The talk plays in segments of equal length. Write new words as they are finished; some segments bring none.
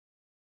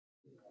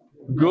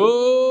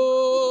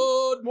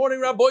Good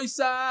morning, Rabbi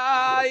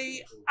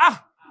Sai.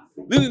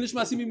 Lili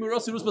Nishmasimi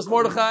Mirosi Ruspas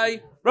Mordechai.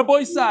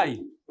 Rabbi Sai.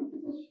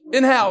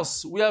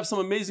 In-house, we have some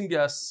amazing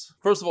guests.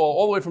 First of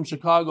all the way from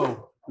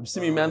Chicago,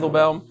 Simi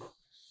Mandelbaum.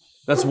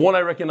 That's one I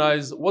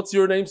recognize. What's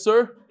your name,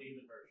 sir?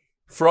 David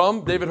Hirsch.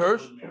 From David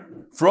Hirsch?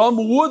 From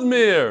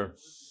Woodmere.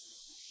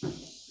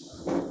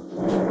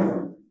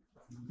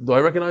 Do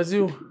I recognize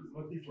you?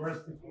 Moti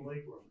Breskin from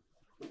Lakewood.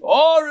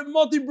 Oh, Reb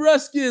Moti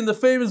Breskin, the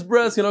famous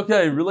Breskin.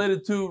 Okay,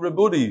 related to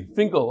Rebudi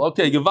Finkel.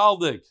 Okay,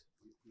 Gewaldig.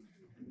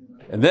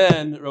 And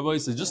then, Rabbi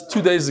said, just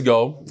 2 days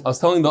ago, I was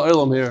telling the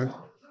Olam here,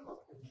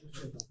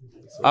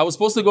 I was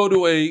supposed to go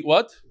to a,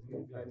 what?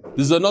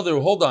 There's another,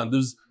 hold on. I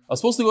was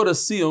supposed to go to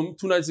Siyum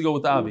 2 nights ago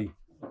with Avi.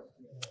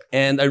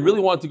 And I really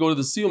wanted to go to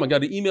the Siyum. I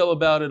got an email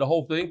about it, a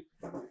whole thing.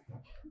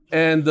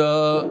 And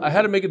I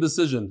had to make a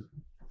decision.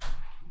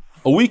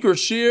 A week or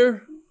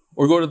shear,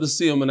 or go to the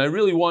Siyum. And I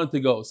really wanted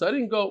to go. So I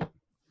didn't go.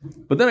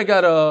 But then I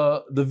got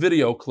the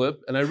video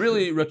clip. And I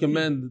really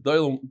recommend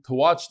to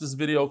watch this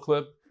video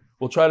clip.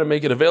 We'll try to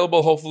make it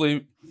available.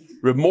 Hopefully,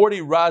 Reb Morty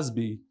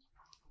Rasby,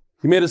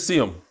 he made a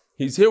Siyum.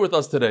 He's here with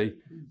us today.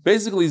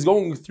 Basically, he's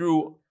going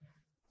through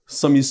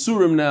some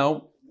Yisurim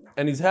now,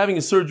 and he's having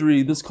a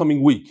surgery this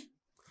coming week.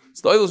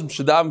 So the Oilers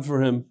should daven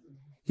for him.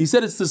 He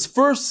said it's his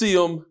first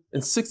Siyum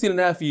in 16 and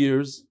a half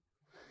years.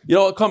 You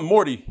know, come,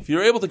 Morty, if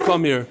you're able to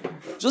come here,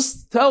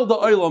 just tell the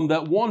Olam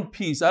that one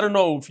piece. I don't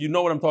know if you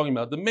know what I'm talking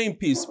about. The main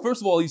piece.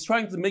 First of all, he's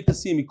trying to make the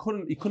Siyum.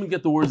 He couldn't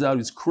get the words out.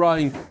 He's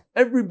crying.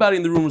 Everybody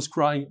in the room was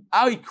crying.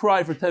 I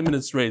cried for 10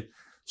 minutes straight.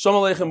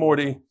 Shalom Aleichem,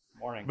 Morty.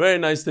 Morning. Very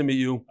nice to meet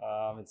you.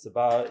 Come.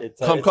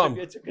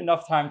 It took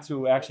enough time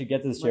to actually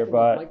get to this year,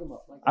 but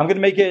I'm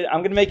gonna make it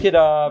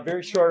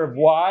very short of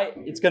why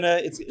it's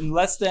in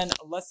less than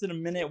a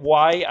minute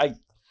why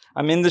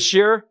I'm in this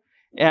year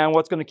and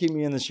what's gonna keep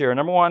me in this year.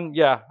 Number one,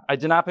 I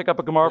did not pick up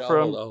a Gemara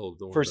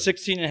for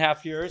 16 and a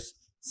half years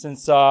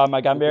since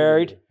I got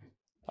married.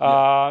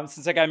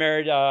 Since I got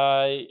married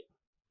here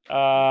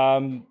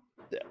in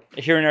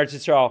Eretz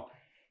Yisrael.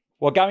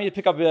 What got me to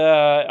pick up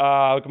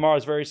Gemara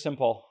is very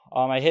simple.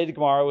 I hated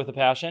Gemara with a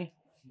passion.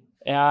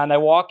 And I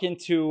walk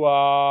into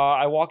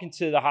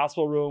the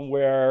hospital room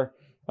where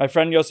my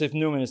friend Yosef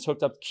Newman is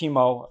hooked up to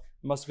chemo.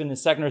 It must have been the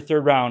second or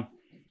third round.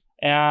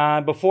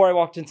 And before I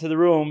walked into the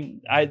room,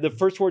 the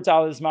first words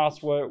out of his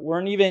mouth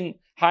weren't even,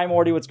 "Hi,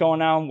 Morty, what's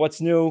going on? What's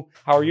new?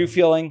 How are you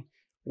feeling?"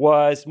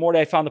 Was, "Morty,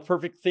 I found the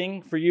perfect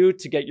thing for you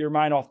to get your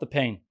mind off the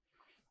pain."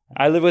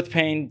 I live with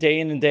pain day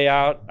in and day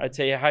out. I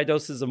take high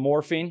doses of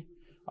morphine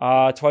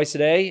twice a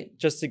day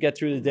just to get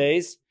through the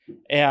days.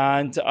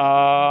 And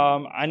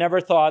I never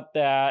thought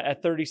that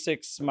at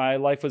 36, my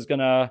life was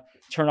going to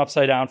turn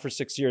upside down for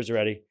 6 years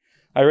already.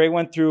 I already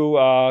went through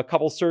a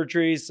couple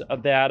surgeries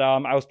that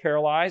I was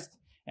paralyzed.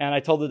 And I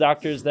told the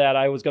doctors that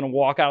I was going to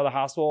walk out of the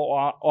hospital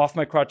off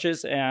my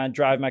crutches and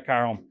drive my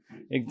car home.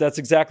 That's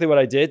exactly what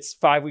I did.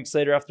 5 weeks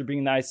later after being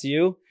in the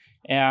ICU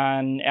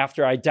and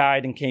after I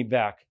died and came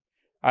back.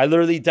 I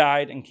literally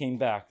died and came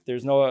back.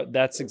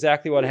 That's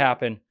exactly what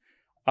happened.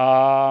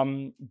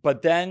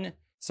 But then...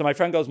 So my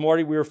friend goes,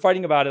 "Morty, we were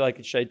fighting about it.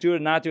 Like, should I do it or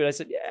not do it?" I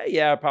said,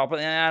 yeah,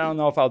 probably. I don't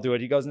know if I'll do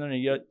it. He goes, "No,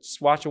 you just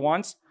watch it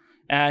once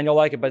and you'll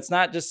like it. But it's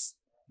not just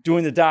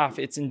doing the daf.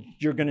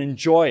 You're going to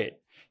enjoy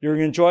it. You're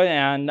going to enjoy it."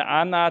 And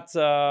I'm not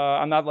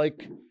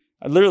like,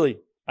 literally,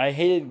 I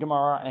hated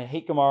Gemara. I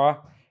hate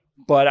Gemara.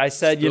 But I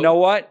said, You know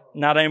what?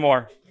 Not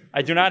anymore.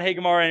 I do not hate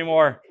Gemara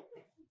anymore.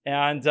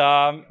 And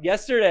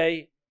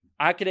yesterday,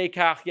 Akadei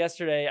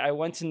Kach, I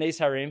went to Nes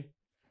Harim.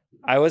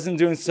 I wasn't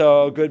doing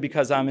so good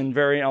because I'm in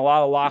a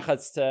lot of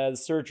lachats. The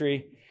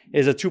surgery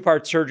is a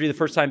 2-part surgery. The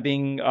first time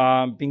being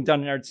done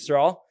in Eretz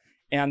Yisrael,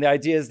 and the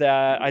idea is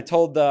that I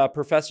told the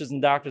professors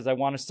and doctors I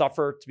want to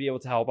suffer to be able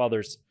to help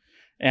others,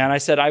 and I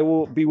said I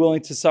will be willing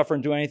to suffer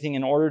and do anything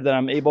in order that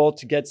I'm able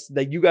to get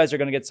that you guys are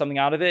going to get something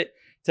out of it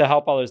to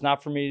help others,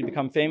 not for me to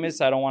become famous.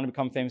 I don't want to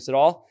become famous at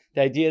all.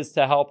 The idea is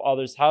to help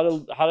others, how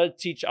to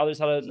teach others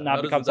how to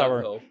not become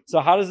sour. So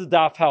how does the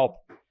daf help?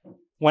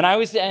 When I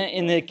was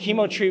in the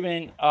chemo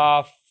treatment,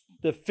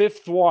 the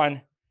fifth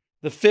one,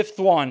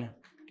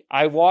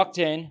 I walked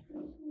in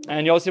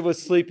and Yosef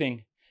was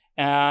sleeping.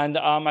 And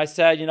I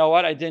said, "You know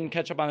what? I didn't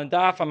catch up on the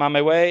daf. I'm on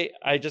my way.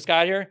 I just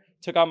got here,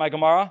 took out my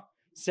Gemara,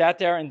 sat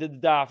there and did the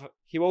daf."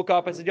 He woke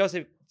up. I said,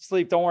 "Yosef,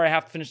 sleep. Don't worry. I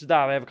have to finish the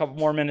daf. I have a couple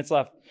more minutes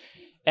left."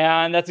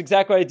 And that's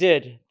exactly what I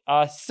did.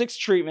 6th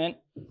treatment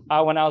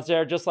when I was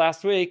there just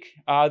last week.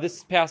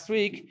 This past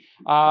week,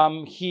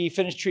 he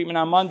finished treatment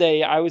on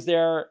Monday. I was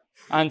there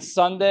on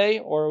Sunday,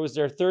 or it was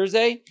there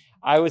Thursday.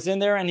 I was in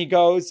there, and he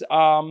goes,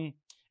 and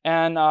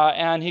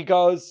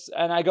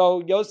I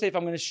go, "Yosef,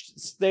 I'm going to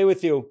stay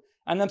with you."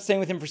 I ended up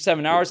staying with him for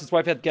 7 hours. His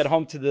wife had to get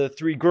home to the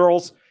 3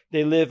 girls.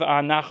 They live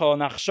on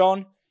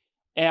Nachshon.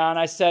 And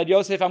I said,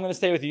 "Yosef, I'm going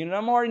to stay with you."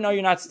 "No, Morty, no,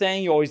 you're not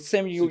staying. You always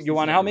say you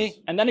want to help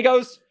me." And then he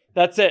goes,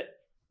 "That's it,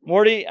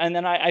 Morty." And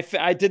then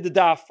I did the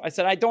daf. I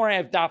said, "Don't worry,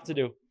 I have daf to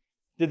do."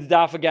 Did the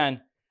daf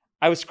again.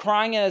 I was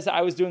crying as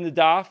I was doing the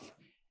daf.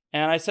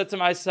 And I said to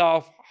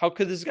myself, how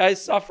could this guy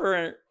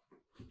suffer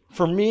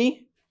for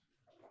me?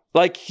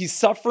 like he's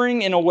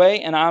suffering in a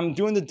way, and I'm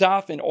doing the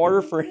daf in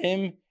order for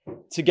him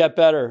to get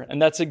better.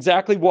 And that's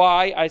exactly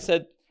why I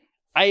said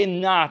I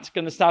am not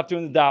going to stop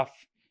doing the daf.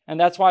 And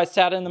that's why I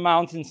sat in the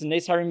mountains in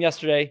Nes Harim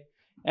yesterday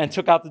and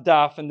took out the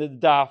daf and did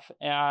the daf.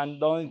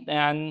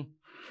 And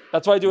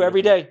that's what I do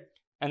every day.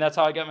 And that's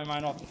how I get my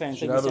mind off the fan.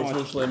 Thank you so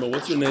much.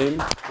 What's your name?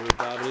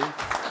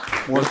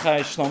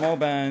 Mordechai Shlomo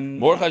ben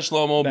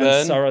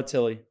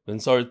Saratili. Ben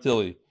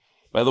Saratili.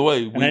 By the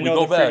way, we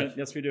go back.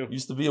 Yes, we do.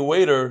 Used to be a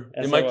waiter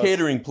in my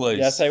catering place.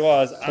 Yes, I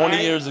was.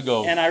 20 years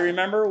ago. And I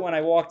remember when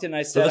I walked in,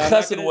 I said, for the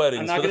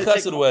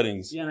chesed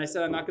weddings. Yeah, and I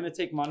said, I'm not going to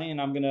take money,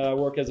 and I'm going to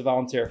work as a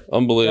volunteer.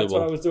 Unbelievable. That's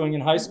what I was doing in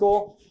high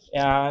school.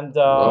 And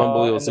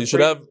unbelievable. So you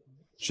should have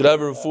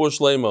a refuah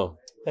shleima.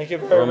 Thank you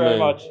very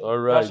much. All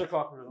right.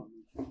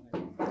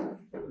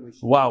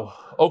 Wow.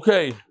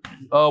 Okay.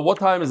 What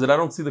time is it? I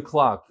don't see the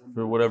clock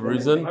for whatever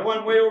reason. I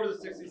went way over the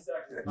 60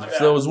 seconds.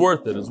 So it was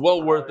worth it. It's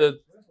well worth it.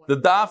 The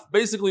daf,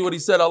 basically what he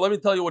said, let me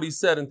tell you what he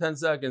said in 10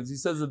 seconds. He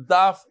says the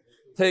daf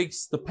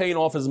takes the pain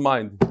off his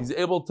mind. He's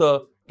able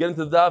to get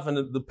into the daf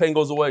and the pain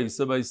goes away. He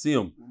said by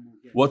Siyum.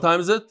 What time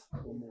is it?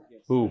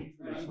 Who?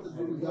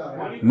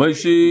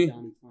 Maishi.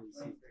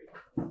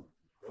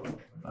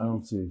 I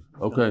don't see.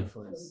 Okay.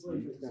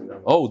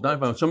 Oh,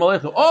 Shalom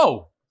Aleichem.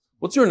 Oh,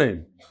 what's your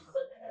name?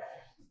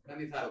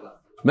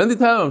 Mendy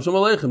Taibam.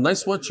 Shalom Aleichem.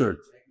 Nice sweatshirt.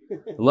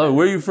 Where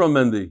are you from,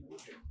 Mendy?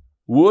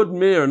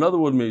 Woodmere, another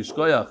Woodmere.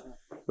 Shkoyach.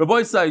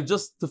 Rabbi Isai,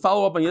 just to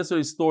follow up on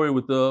yesterday's story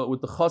with the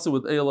chassid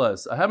with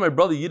ALS, I had my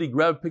brother Yidi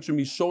grab a picture of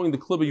me showing the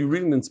clip of you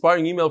reading an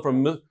inspiring email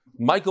from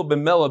Michael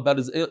Ben Mela about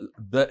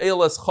the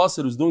ALS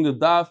chassid who's doing the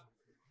daf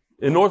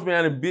in North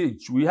Miami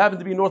Beach. We happened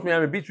to be in North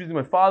Miami Beach with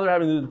my father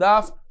having to do the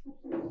daf.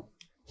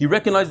 He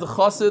recognized the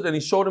chassid and he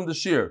showed him the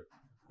shir.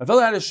 I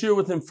felt I had to share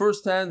with him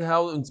firsthand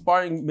how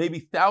inspiring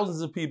maybe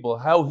thousands of people,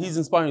 how he's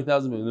inspiring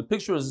thousands of people. The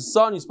picture is his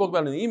son, he spoke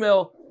about it in the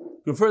email,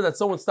 confirmed that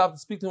someone stopped to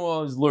speak to him while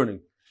he was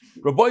learning.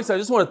 Rabbi, I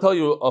just want to tell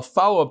you a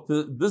follow-up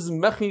to this is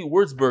Mechi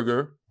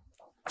Wurzberger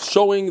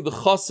showing the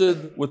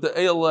chassid with the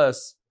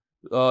ALS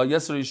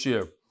yesterday's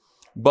shir.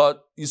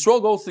 But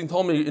Yisrael Goldstein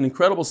told me an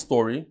incredible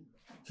story.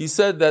 He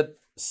said that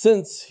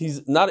since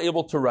he's not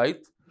able to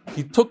write,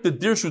 he took the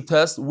Dirshu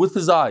test with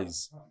his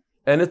eyes.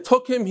 And it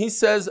took him, he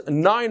says,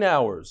 9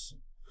 hours.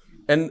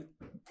 And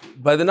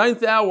by the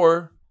 9th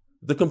hour,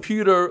 the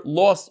computer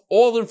lost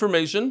all the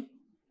information.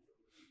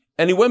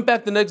 And he went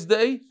back the next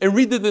day and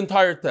redid the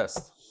entire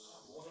test.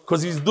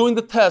 Because he's doing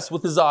the test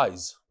with his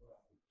eyes.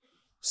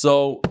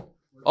 So,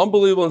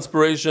 unbelievable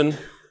inspiration.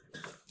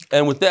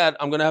 And with that,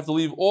 I'm going to have to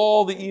leave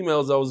all the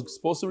emails I was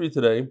supposed to read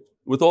today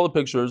with all the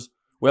pictures.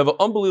 We have an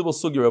unbelievable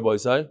sugya, Rabbi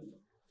Isai.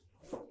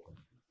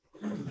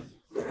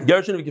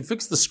 Gershon, if you can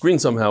fix the screen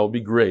somehow, it would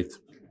be great.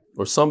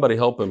 Or somebody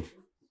help him.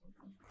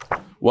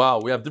 Wow,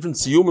 we have different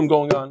siyumim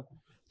going on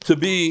to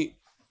be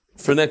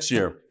for next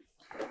year.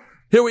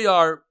 Here we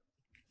are.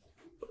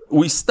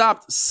 We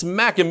stopped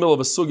smack in the middle of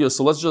a sugya,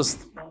 so let's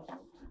just...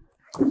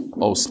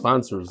 Oh,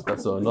 sponsors.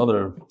 That's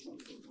another...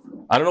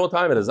 I don't know what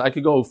time it is. I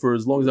could go for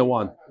as long as I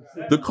want.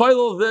 The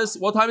koil of this,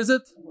 what time is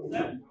it?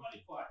 7:25.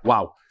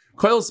 Wow.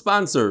 Koil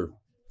sponsor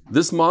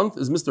this month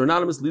is Mr.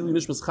 Anonymous Lili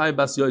Nishmas Chai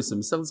Bas Yosef.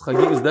 Mesechus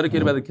Chagig is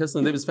dedicated by the Kessler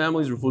and Davis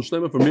families. Refuah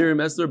Shlema for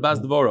Miriam Esther Bas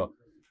Devora.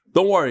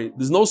 Don't worry.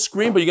 There's no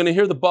screen, but you're going to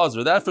hear the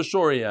buzzer. That for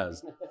sure he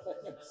has.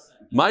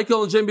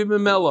 Michael and Jamie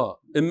Bimela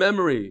in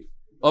memory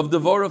of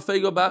Devora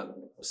Fego Bas...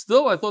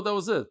 Still, I thought that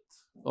was it.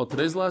 Oh,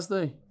 today's the last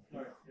day?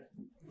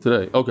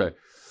 Today, okay.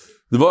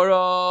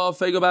 Dvora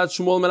Fego Bat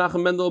Shmuel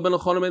Menachem Mendel Ben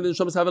Elchanan Mendel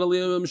Shabbos Havan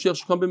Aliyah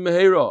Mashiach Shkom Ben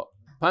Meheira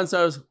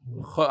Pansar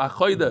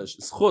Achodesh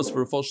Schus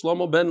for Fol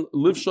Shlomo Ben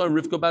Livsha and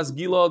Rivka Bas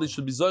Gila. They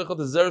should be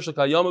Zoichat Zer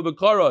Shekayama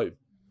Bekarov.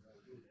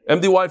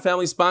 MDY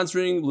family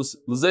sponsoring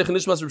L'Zech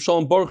Nishmas Rav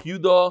Shalom Baruch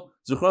Yuda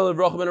Zichron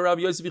Levrach Ben Rav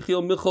Yosef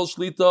Yechiel Michal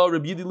Shlita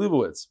Reb Yidi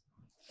Leibowitz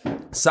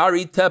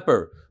Sari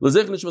Tepper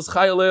L'Zech Nishmas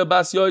Chayaleh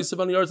Bas Yosef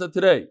on Yarza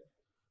today.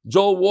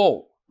 Joel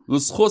Wall.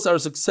 L'schus our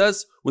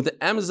success with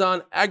the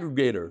Amazon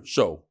aggregator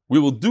show. We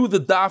will do the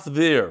daf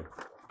there.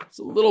 It's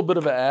a little bit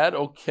of an ad.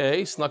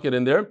 Okay, snuck it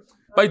in there.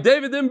 By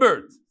David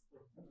Imbert.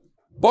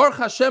 Baruch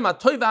Hashem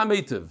Atoy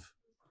V'Ametiv.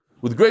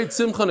 With great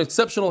simcha and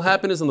exceptional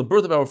happiness on the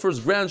birth of our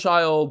first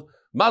grandchild.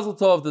 Mazel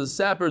tov to the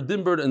Sapper,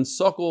 Dimbert, and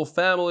Sokol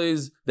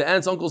families, the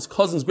aunts, uncles,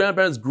 cousins,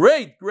 grandparents,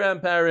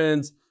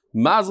 great-grandparents.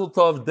 Mazel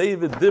tov,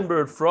 David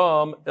Dimbert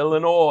from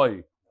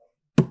Illinois.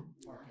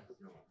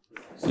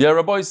 Yeah,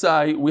 Rabbi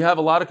Isai, we have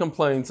a lot of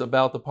complaints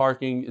about the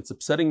parking. It's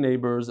upsetting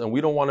neighbors, and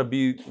we don't want to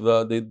be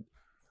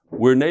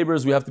we're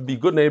neighbors. We have to be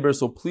good neighbors.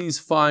 So please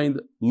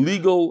find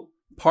legal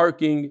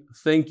parking.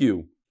 Thank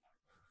you.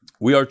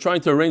 We are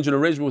trying to arrange an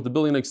arrangement with the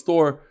building next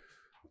door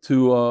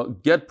to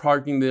get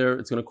parking there.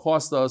 It's going to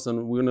cost us, and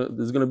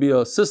there's going to be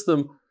a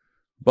system.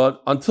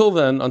 But until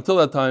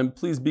that time,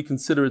 please be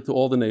considerate to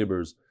all the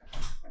neighbors.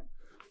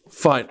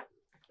 Fine,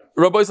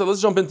 Rabbi Isai,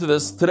 let's jump into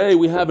this. Today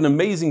we have an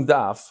amazing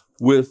daf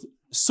with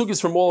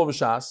sugis from all over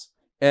Shas,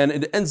 and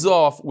it ends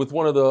off with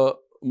one of the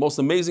most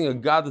amazing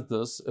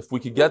agadatas, if we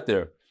could get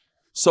there.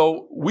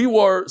 So we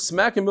were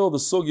smack in the middle of the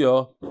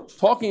sugya,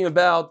 talking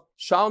about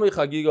Shalmi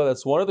Chagiga,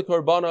 that's one of the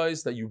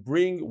korbanos that you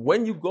bring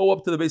when you go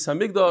up to the Beis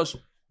Hamikdash.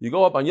 You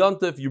go up on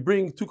Yontif, you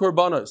bring 2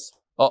 korbanos,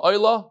 a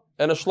oila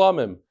and a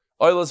shlamim.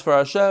 Oila is for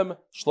Hashem,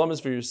 shlamim is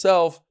for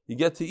yourself. You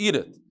get to eat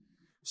it.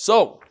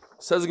 So,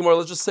 says the Gemara,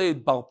 let's just say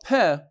Bal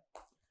Peh,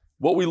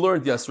 what we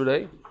learned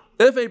yesterday.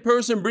 If a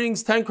person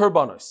brings 10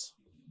 korbanos,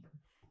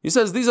 he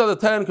says these are the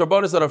 10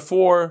 korbanos that are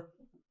for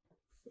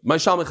my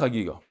Shalmi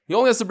Chagiga. He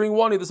only has to bring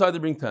 1, he decided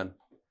to bring 10.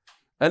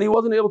 And he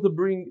wasn't able to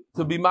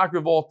be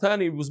makriv all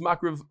 10, he was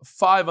makriv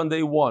 5 on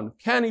day 1.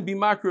 Can he be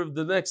makriv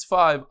the next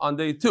 5 on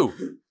day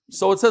 2?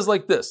 So it says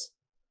like this.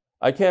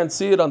 I can't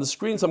see it on the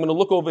screen, so I'm going to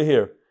look over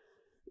here.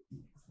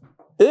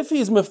 If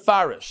he's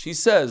mefarish, he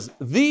says,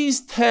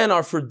 these 10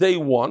 are for day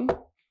 1,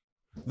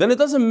 then it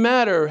doesn't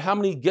matter how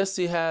many guests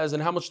he has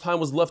and how much time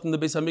was left in the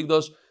Beis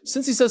HaMikdash.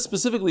 Since he says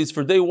specifically it's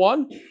for day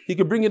 1, he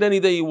can bring it any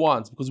day he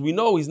wants, because we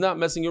know he's not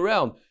messing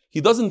around.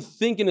 He doesn't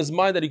think in his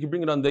mind that he can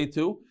bring it on day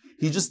 2.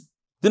 He just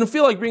didn't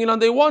feel like bringing it on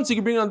day 1, so he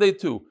can bring it on day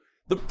 2.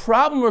 The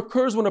problem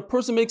occurs when a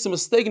person makes a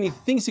mistake and he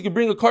thinks he can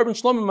bring a carbon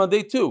shlamim on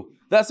day 2.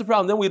 That's the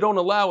problem. Then we don't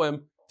allow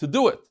him to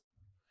do it.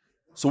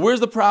 So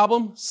where's the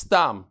problem?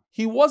 Stam.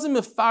 He wasn't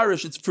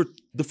mefarish, it's for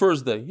the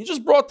first day. He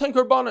just brought 10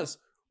 karbanas.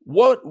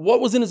 What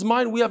was in his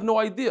mind? We have no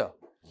idea.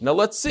 Now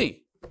let's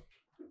see.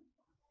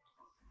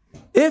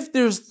 If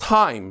there's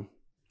time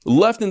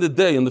left in the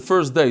day, in the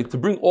first day, to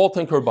bring all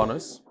 10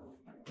 karbanas,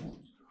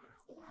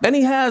 and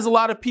he has a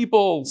lot of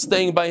people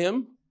staying by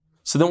him,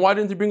 so then why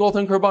didn't he bring all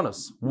 10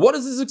 karbanas? What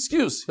is his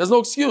excuse? He has no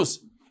excuse.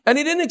 And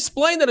he didn't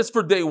explain that it's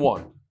for day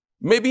 1.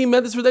 Maybe he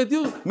meant it's for day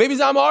 2. Maybe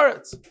it's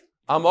Amaretz.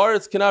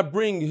 Amaretz cannot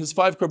bring his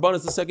 5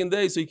 karbanas the second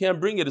day, so he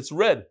can't bring it. It's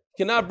red.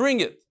 He cannot bring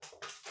it.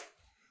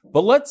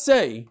 But let's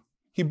say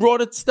he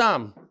brought it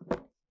stam.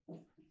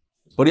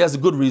 But he has a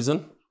good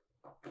reason.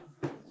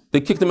 They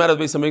kicked him out of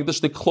the Beis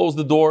HaMikdash. They closed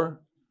the door.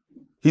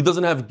 He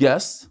doesn't have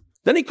guests.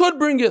 Then he could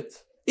bring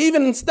it.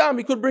 Even in stam,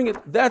 he could bring it.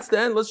 That's the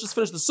end. Let's just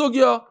finish the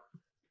sugya.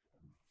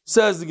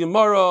 Says the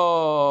Gemara,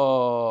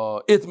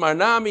 Itmar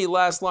Nami,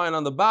 last line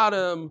on the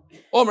bottom.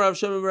 Omer Rav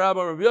Shem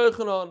Rabbi Rabbi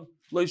Yochanan,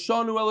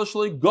 Leishanu Ela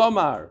Shlei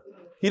Gomar.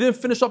 He didn't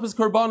finish up his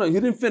karbana. He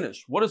didn't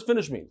finish. What does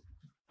finish mean?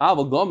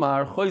 Aval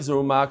Gomar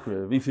Choyzer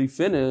Makriv. If he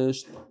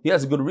finished, he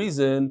has a good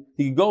reason.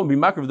 He could go and be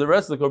makriv the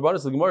rest of the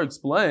karbanos. The Gemara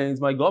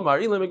explains, my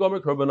Gomar Ilim Gomer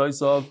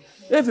Karbanosov.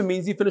 If it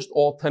means he finished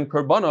all 10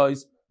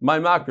 karbanos, my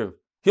makriv.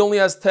 He only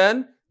has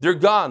 10. They're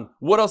gone.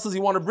 What else does he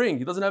want to bring?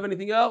 He doesn't have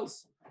anything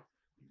else.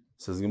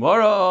 Says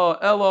Gemara,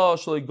 Ella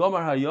Shalei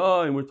Gomar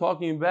Hayah, we're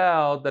talking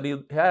about that he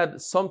had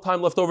some time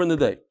left over in the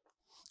day.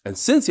 And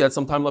since he had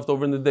some time left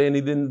over in the day and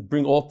he didn't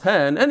bring all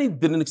 10, and he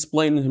didn't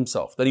explain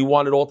himself that he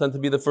wanted all 10 to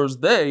be the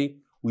first day,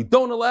 we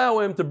don't allow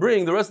him to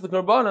bring the rest of the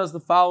karbanas the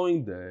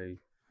following day.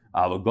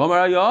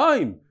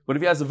 But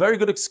if he has a very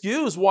good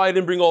excuse why he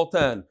didn't bring all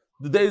 10,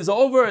 the day is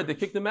over, they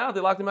kicked him out,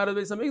 they locked him out of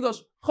the Beis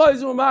HaMikdash,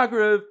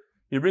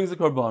 he brings the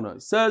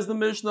karbanas. Says the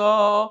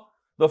Mishnah,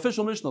 the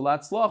official Mishnah,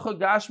 Latzlacha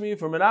Gashmi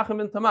for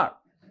Menachem and Tamar.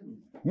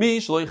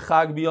 Mishloi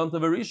Chag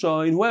B'Yontav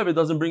Rishon, whoever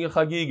doesn't bring a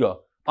Chagiga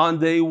on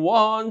day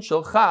 1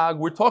 Shel Chag,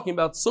 we're talking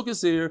about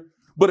Sukkot here,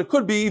 but it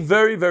could be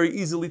very, very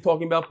easily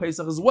talking about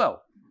Pesach as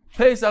well.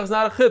 Pesach is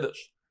not a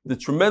Chiddush. The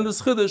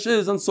tremendous Chiddush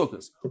is on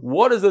Sukkot.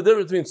 What is the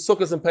difference between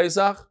Sukkot and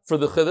Pesach for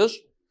the Chiddush?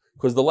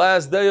 Because the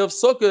last day of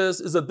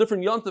Sukkot is a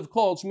different Yontav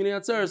called Shmini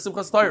Atzeres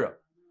Simchas Torah.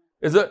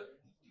 Is it?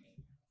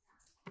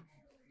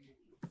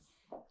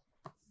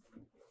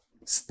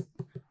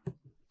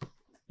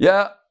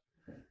 Yeah.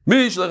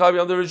 He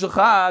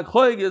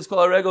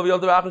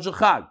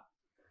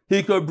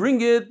could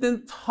bring it the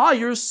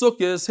entire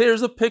sukkah.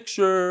 Here's a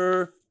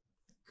picture.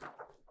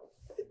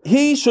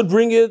 He should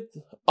bring it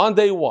on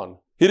day 1.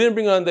 He didn't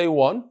bring it on day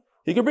 1.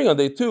 He could bring it on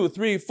day 2,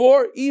 3,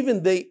 4,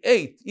 even day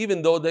 8.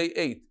 Even though day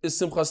 8 is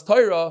Simchas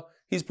Torah,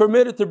 he's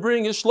permitted to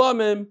bring his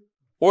shlamim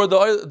or the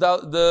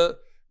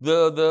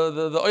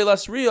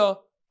oilas riyah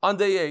on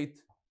day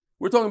 8.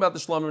 We're talking about the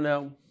shlamim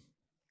now.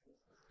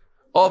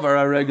 But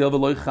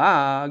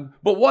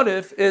what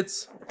if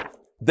it's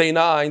day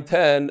 9,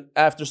 10,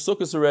 after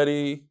Sukkot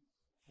already?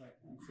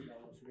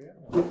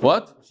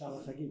 What?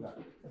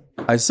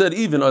 I said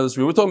even Oilas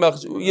Riyah. We're talking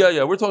about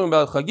we're talking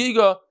about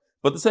Chagiga,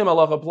 but the same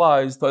halacha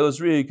applies to Oilas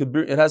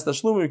Riyah. It has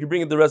Tashlumim, you can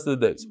bring it the rest of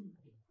the days.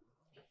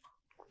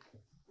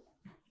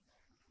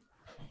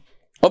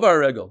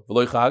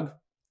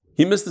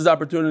 He missed his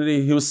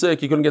opportunity. He was sick.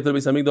 He couldn't get to the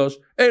Beis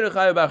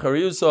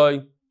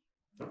Hamikdash.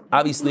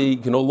 Obviously, you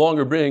can no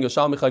longer bring a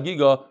Shalmi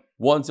Chagiga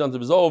once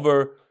Yontav is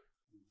over.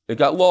 It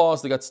got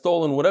lost, it got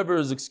stolen, whatever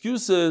his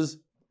excuse is,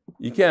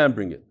 you can't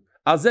bring it.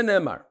 Azen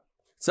Emar,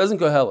 it says in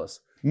Koheles,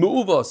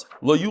 Me'uvas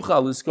lo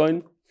yuchal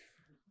iskoin.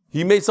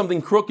 He made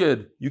something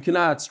crooked, you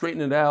cannot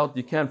straighten it out,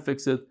 you can't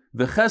fix it.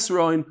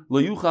 V'chesroin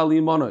lo yuchal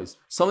imonos.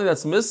 Something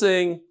that's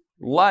missing,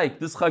 like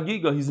this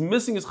Chagiga, he's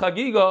missing his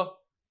Chagiga.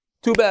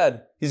 Too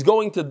bad. He's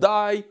going to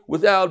die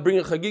without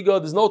bringing Chagiga.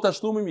 There's no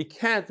tashlumim, you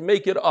can't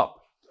make it up.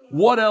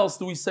 What else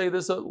do we say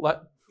this?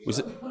 We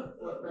say,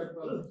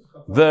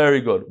 very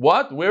good.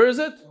 What? Where is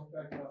it?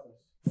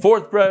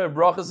 Fourth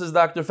brachas is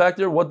Dr.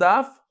 Factor. What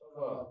daf?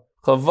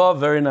 Chava,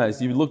 very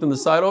nice. You looked on the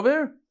side over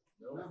here?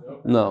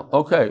 No.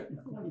 Okay.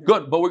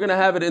 Good. But we're going to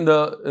have it in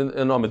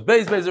Amid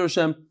Beis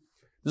Hashem.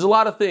 There's a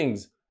lot of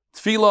things.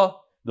 Tefillah,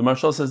 the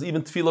Marshal says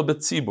even Tefillah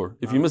B'tzibur.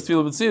 If you miss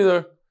Tefillah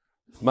B'tzibur,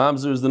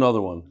 Mamzer is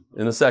another one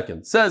in a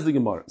second. Says the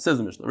Gemara, says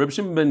the Mishnah. Reb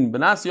Shimon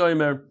ben Asi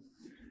Yomer,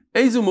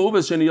 Ezu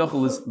Mu'uvas Sheni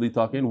Yachal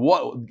Litakin.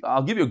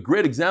 I'll give you a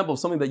great example of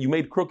something that you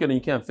made crooked and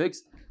you can't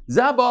fix.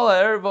 Zabal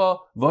Erva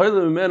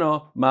V'Hoyle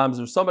Mimena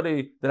Mamzer.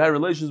 Somebody that had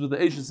relations with the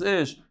Eishes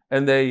Ish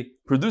and they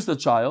produced a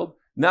child.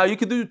 Now you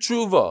can do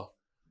tshuva,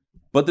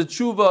 but the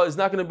tshuva is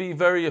not going to be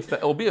very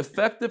effective. It will be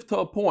effective to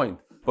a point,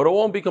 but it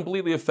won't be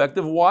completely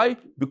effective. Why?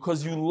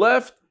 Because you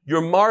left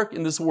your mark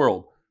in this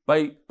world.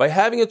 By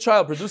having a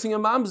child, producing a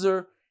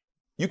mamzer,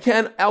 you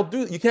can't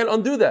undo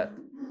that.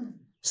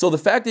 So the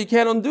fact that you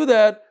can't undo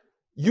that,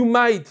 you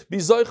might be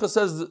zoicha,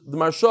 says the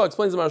Marsha,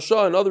 explains the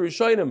Marsha and other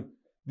Rishonim,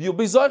 you'll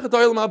be zoicha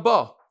ta'il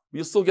ma'ba,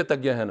 you'll still get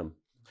that Gehenim.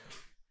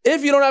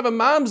 If you don't have a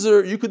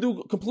mamzer, you could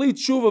do complete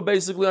tshuva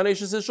basically on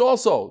Eishes Ish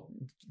also.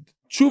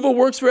 Tshuva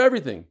works for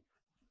everything,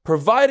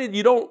 provided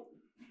you don't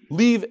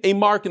leave a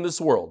mark in this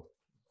world.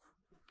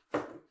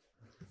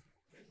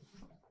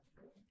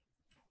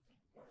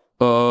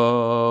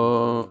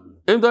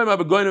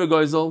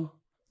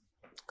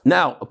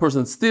 Now, a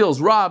person steals,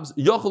 robs,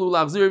 if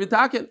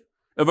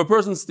a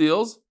person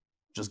steals,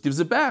 just gives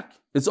it back.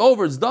 It's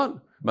over, it's done.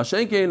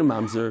 Crooked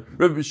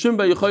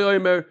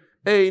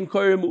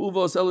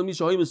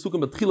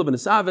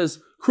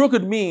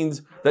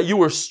means that you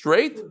were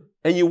straight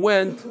and you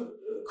went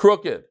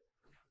crooked.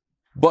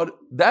 But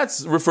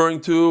that's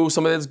referring to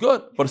somebody that's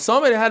good. But if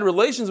somebody had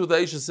relations with the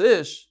Eishes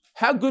Ish,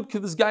 how good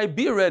could this guy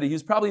be already?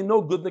 He's probably no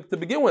good to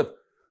begin with.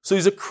 So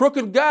he's a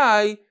crooked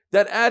guy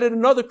that added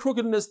another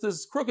crookedness to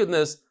his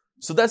crookedness.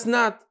 So that's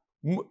not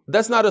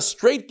a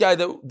straight guy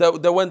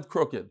that went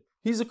crooked.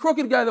 He's a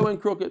crooked guy that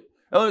went crooked.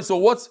 So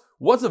what's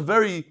a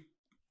very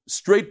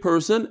straight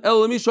person?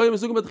 If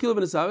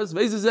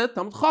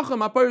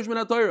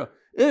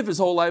his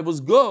whole life was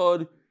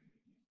good,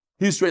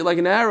 he's straight like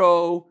an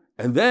arrow,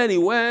 and then he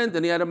went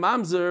and he had a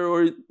mamzer,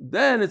 or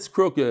then it's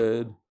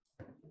crooked.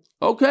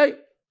 Okay.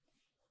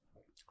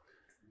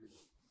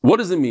 What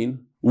does it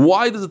mean?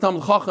 Why does the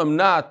Talmud Chacham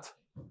not?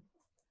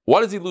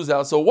 Why does he lose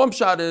out? So one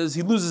pshat is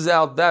he loses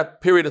out that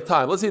period of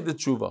time. Let's say the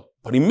tshuva,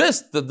 but he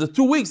missed the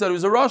 2 weeks that he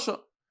was a rasha.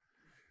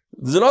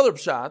 There's another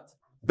pshat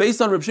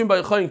based on Reb Shimon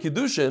bar Yochai in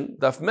Kiddushin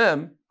Daf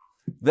Mem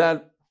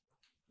that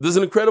there's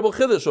an incredible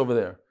chiddush over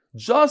there.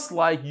 Just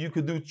like you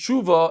could do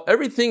tshuva,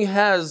 everything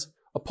has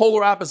a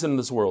polar opposite in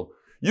this world.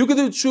 You could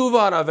do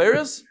tshuva on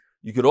averis.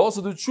 You could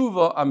also do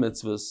tshuva on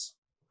mitzvahs.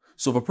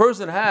 So if a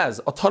person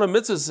has a ton of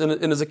mitzvahs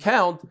in his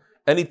account,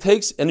 and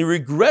he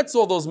regrets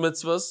all those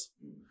mitzvahs,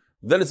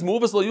 then it's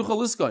muvas lo yuchal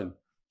liskain.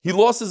 He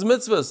lost his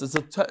mitzvahs. It's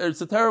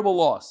a terrible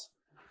loss.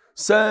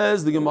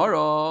 Says the Gemara,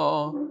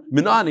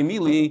 Minani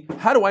Mili,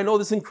 how do I know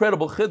this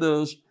incredible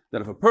chiddush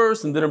that if a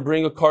person didn't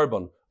bring a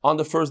carbon on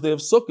the first day of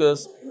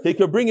Sukkot, he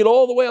could bring it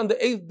all the way on the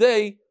 8th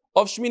day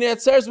of Shmini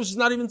Atzeres, which is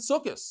not even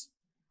Sukkot.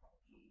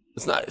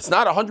 It's not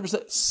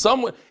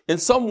 100%. In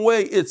some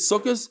way it's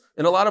Sukkot.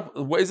 In a lot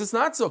of ways it's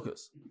not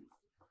Sukkot.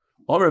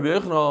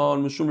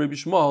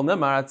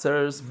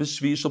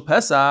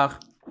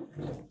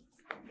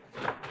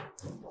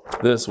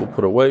 This we'll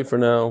put away for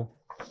now.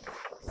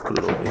 Put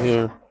it over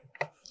here.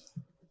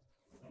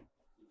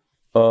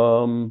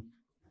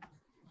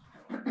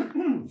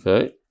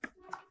 Okay.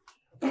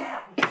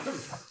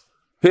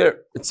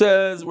 Here it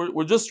says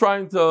we're just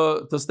trying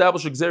to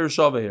establish a Gzeir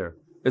Shava here.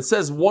 It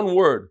says one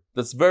word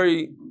it's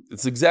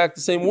exact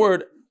the same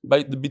word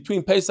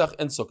between Pesach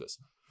and Sukkot.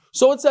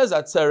 So it says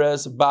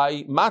Atzeres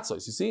by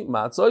Matzos. You see?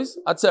 Matzos,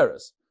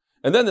 Atzeres.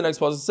 And then the next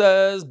passage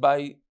says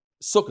by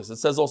Sukkot. It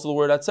says also the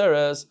word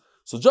Atzeres.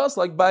 So just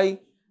like by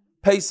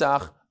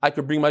Pesach, I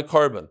could bring my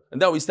carbon.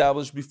 And that we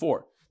established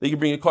before. They could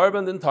bring a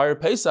carbon the entire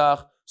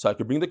Pesach, so I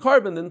could bring the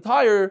carbon the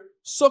entire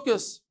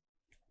Sukkot.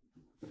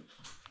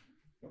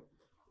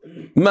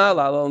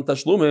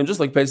 Just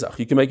like Pesach.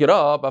 You can make it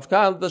up.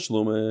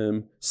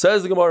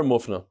 Says the Gemara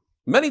Mufna.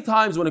 Many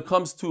times when it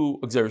comes to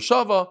Gzeir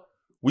Shava,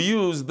 we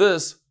use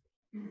this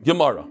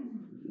Gemara.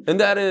 And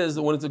that is,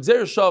 when it's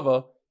Gzeir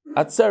Shava,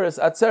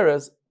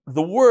 Atzeres,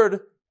 the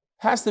word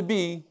has to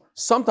be,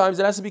 sometimes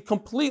it has to be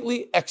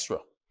completely extra.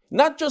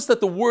 Not just that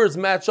the words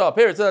match up.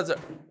 Here,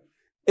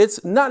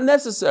 it's not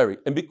necessary.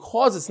 And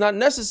because it's not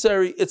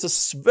necessary, it's a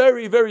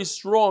very, very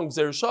strong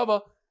Gzeir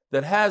Shava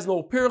that has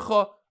no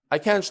pircha. I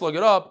can't slug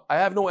it up. I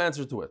have no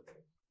answer to it.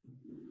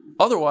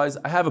 Otherwise,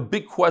 I have a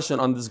big question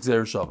on this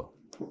Gzeir Shava.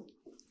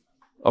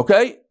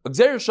 Okay? A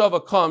Gzeir Shava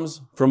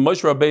comes from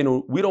Moshe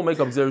Rabbeinu. We don't make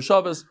up Gzeir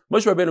Shavas.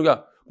 Moshe Rabbeinu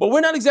got. But we're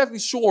not exactly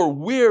sure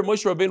where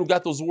Moshe Rabbeinu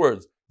got those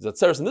words. Is that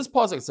Atzeres in this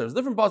pasuk? Atzeres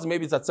different pasuk?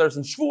 Maybe it's Atzeres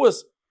in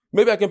Shvuas.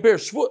 Maybe I compare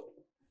Shvuas.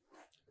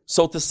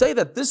 So to say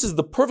that this is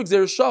the perfect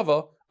Gzeir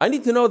Shava, I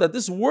need to know that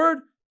this word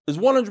is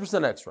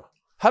 100% extra.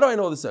 How do I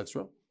know this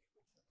extra?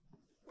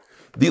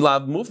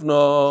 Dilav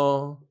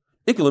mufno.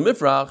 I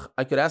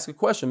could ask a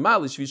question.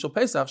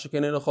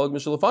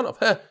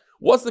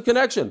 What's the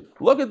connection?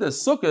 Look at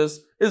this. Sukkot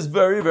is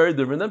very, very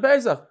different than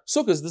Pesach.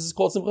 Sukkot, this is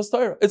called Simchas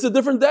Torah. It's a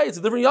different day. It's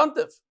a different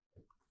Yontif.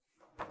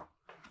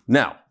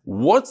 Now,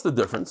 what's the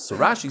difference? So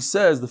Rashi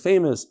says the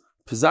famous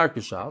Pizar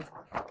Keshav.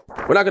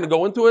 We're not going to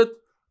go into it,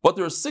 but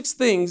there are 6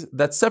 things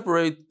that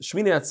separate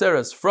Shmini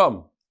Atzeres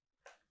from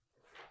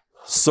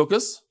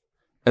Sukkot.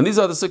 And these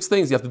are the 6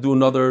 things. You have to do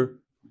another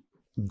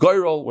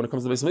Goyrol when it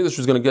comes to Beis Hamikdash.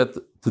 Who's going to get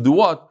to do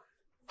what?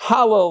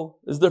 Halal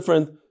is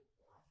different.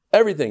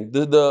 Everything.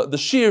 The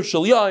Shir,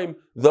 Shel Yaim,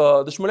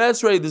 the Shmoneh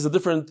Esrei, there's a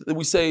different,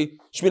 we say,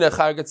 Shmini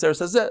Chag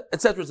Atzeres,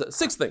 etc.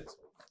 6 things.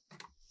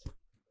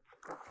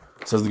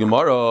 Says the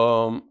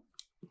Gemara,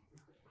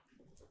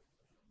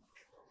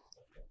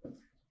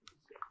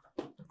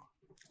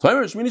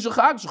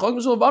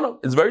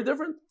 it's very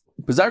different.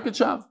 Pizar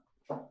Keshav.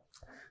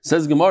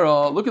 Says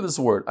Gemara, look at this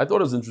word. I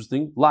thought it was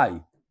interesting.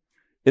 Lie.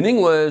 In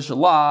English,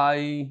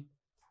 lie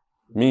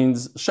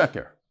means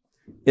sheker.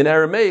 In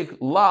Aramaic,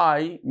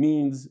 lie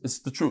means it's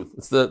the truth.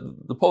 It's the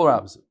polar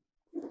opposite.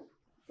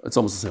 It's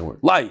almost the same word.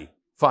 Lie.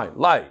 Fine.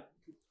 Lie.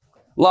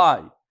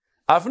 Lie.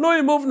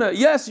 Afnoi muvna.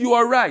 Yes, you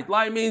are right.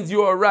 Lie means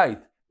you are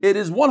right. It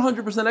is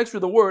 100% extra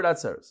the word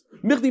atzeres.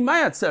 Michdi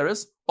may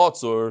atzeres,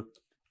 otzor.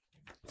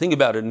 Think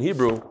about it in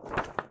Hebrew.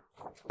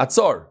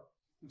 Atzor.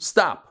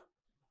 Stop.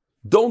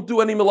 Don't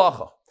do any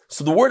melacha.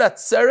 So the word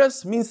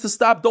atzeres means to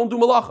stop, don't do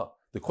melacha.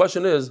 The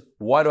question is,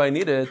 why do I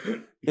need it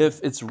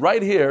if it's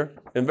right here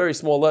in very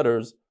small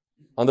letters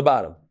on the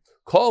bottom?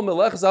 Kol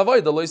melechas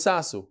avodah lo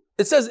yisasu.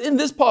 It says in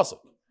this pasuk.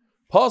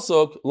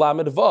 Pasuk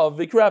lamed vav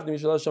v'kravdim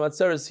yishal Hashem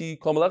atzeres hi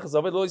kol melechas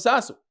avodah lo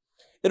yisasu.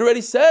 It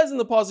already says in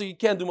the pasuk you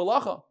can't do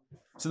melacha.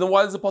 So then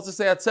why does the pasuk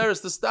say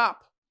atzeres to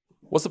stop?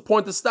 What's the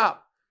point to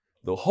stop?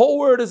 The whole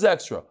word is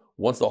extra.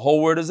 Once the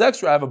whole word is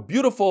extra, I have a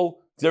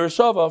beautiful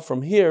Zereshava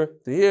from here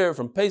to here,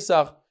 from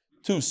Pesach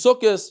to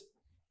Sukkot,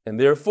 and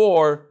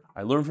therefore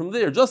I learn from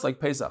there, just like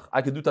Pesach.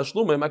 I could do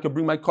Tashlumim, I could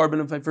bring my carbon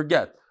if I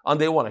forget. On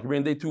day 1, I could bring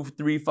on day 2,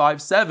 3,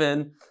 5,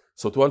 7.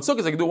 So to on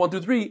Sukkot, I could do 1, 2,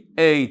 3,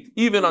 8.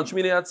 Even on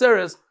Shmini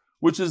Atzeres,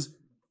 which is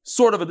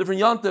sort of a different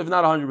Yontif,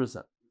 not 100%. It's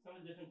not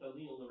a different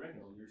Aliyah on the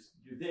regular.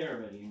 You're there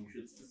already, and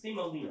it's the same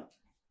Aliyah.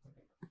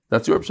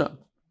 That's your pshat.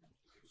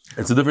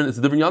 It's a different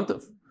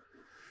Yontif.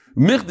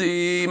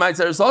 Michdi might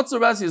say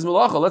Basi is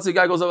Malacha. Let's say a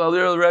guy goes over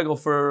a regal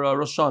for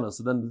Rosh Hashanah.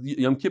 So then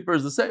Yom Kippur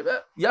is the same.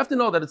 You have to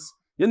know that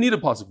you need a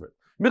pasuk for it.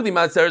 Michdi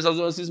might say is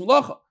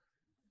Malacha.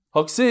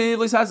 Haksiv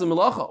least has a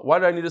Malacha. Why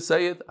do I need to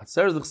say it?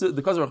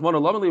 Because of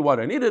Rahman Alamali. Why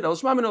do I need it?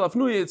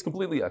 It's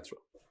completely extra.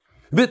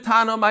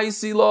 Vitana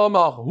Maisi Lo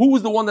Malacha. Who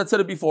was the one that said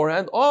it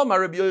beforehand? Oh, my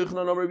Rabbi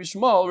Yochanan, Rabbi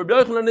Shmuel. Rabbi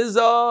Yochanan is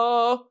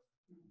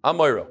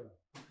Amoira.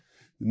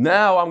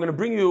 Now I'm going to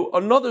bring you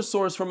another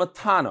source from a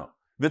Tana.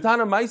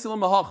 Vitana Maisi Lo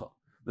Malacha.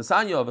 So,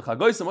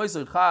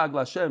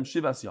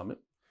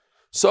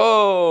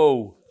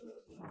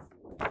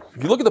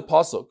 if you look at the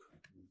pasuk,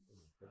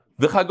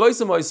 the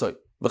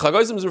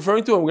Chagoisim is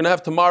referring to, and we're going to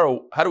have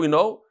tomorrow. How do we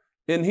know?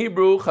 In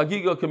Hebrew,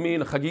 Chagiga can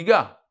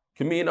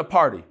mean a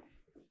party.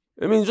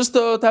 It means just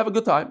to have a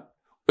good time.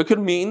 It could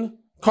mean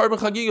carbon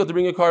Chagiga, to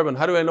bring a carbon.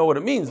 How do I know what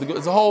it means?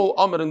 It's a whole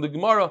Amid in the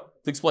Gemara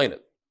to explain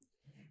it.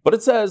 But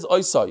it says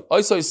Oisai.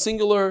 Oisai is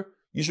singular.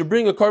 You should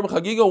bring a carbon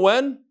Chagiga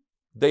when?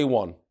 Day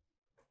 1.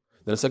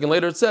 Then a second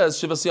later it says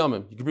Shivas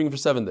Yamim. You can bring it for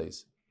 7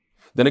 days.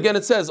 Then again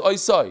it says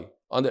Oisai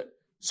on there.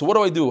 So what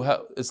do I do?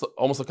 It's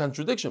almost a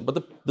contradiction. But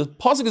the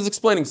pasuk is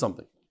explaining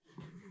something.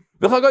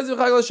 Maybe I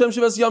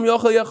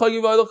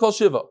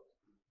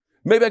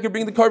could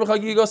bring the carbon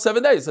chagiga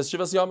 7 days. That's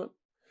Shivas Yamim.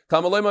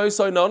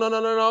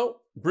 No.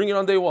 Bring it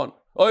on day 1.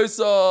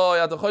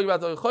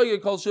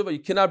 You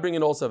cannot bring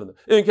in all 7 days.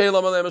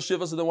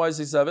 So then why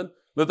say 7?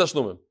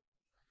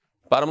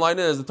 Bottom line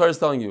is, the Torah is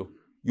telling you,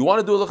 you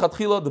want to do a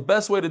lechatchila, the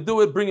best way to do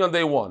it, bring on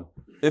day 1.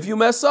 If you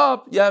mess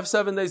up, you have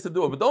 7 days to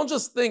do it. But don't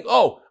just think,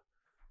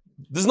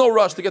 there's no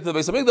rush to get to the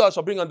Beis Hamikdash,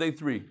 I'll bring on day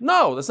 3.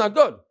 No, that's not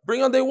good.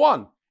 Bring on day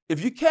 1.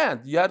 If you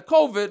can't, you had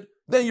COVID,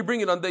 then you bring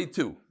it on day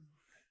 2.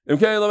 So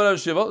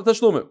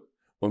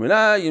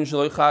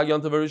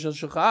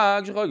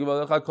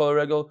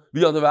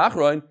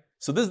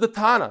this is the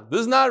Tana.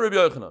 This is not Rabbi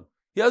Yochanan.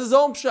 He has his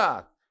own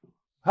pshat.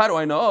 How do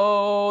I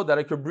know that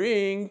I could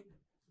bring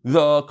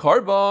the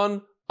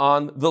carbon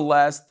on the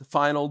last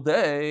final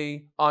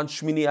day on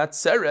Shmini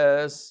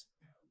Atzeres?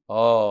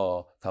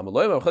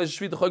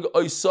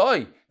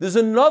 There's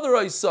another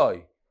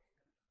Oisai.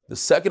 The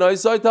second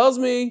Oisai tells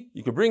me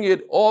you can bring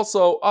it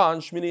also on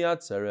Shmini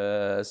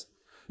Atzeres.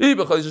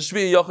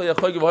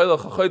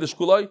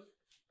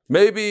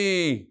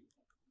 Maybe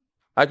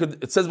I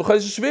could. It says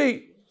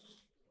B'Chodesh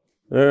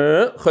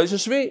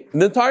Shvi,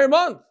 the entire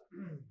month.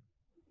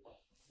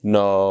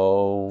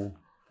 No.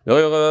 Maybe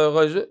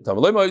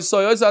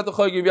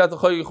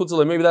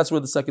that's where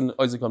the second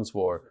Isaac comes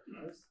for.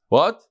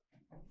 What?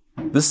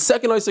 The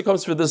second Isaac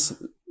comes for this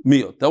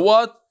meal. That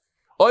what?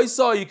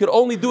 Isa, you could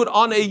only do it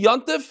on a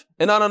yontif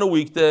and not on a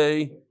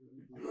weekday.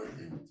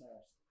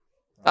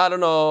 I don't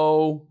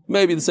know.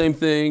 Maybe the same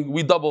thing.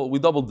 We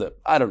double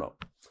dip. I don't know.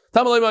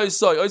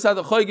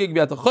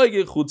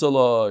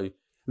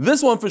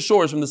 This one for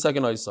sure is from the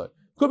second Isai.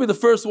 Could be the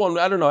first one.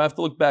 I don't know. I have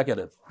to look back at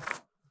it.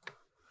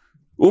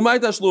 Umay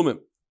tashlumim.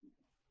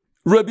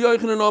 Rabbi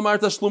Yochanan Omar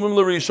tashlumim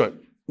l'rishon.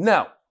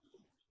 Now,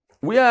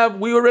 we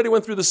already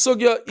went through the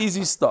sugya,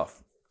 easy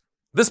stuff.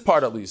 This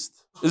part at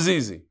least is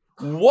easy.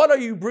 What are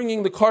you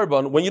bringing the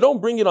carbon when you don't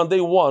bring it on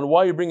day one?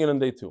 Why are you bringing it on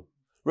day two?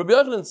 Rabbi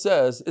Yochanan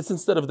says it's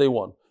instead of day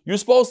one. You're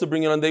supposed to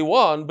bring it on day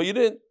one, but you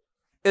didn't.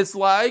 It's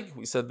like,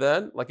 we said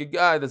then, like a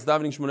guy that's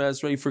davening Shmoneh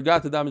Esrei, he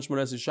forgot to daven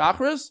Shmoneh Esrei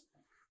Shachris,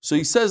 so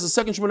he says the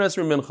second Shmoneh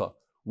Esrei Mincha.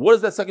 What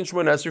is that second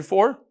Shmoneh Esrei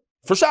for?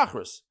 For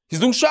Shachris. He's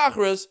doing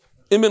Shachris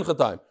in Mincha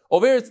time.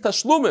 Over here it's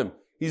Tashlumim.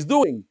 He's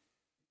doing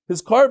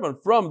his carbon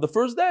from the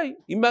first day.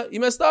 He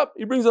messed up.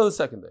 He brings it on the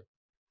second day.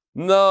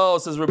 No,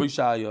 says Rabbi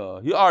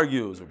Shaya. He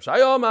argues. Rabbi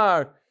Shaya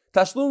Omar,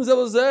 Tashlum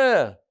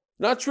zelazeh.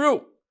 Not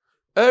true.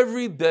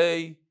 Every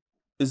day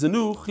is a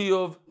new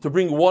chiyuv to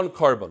bring one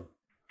carbon.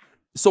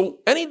 So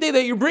any day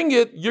that you bring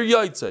it, you're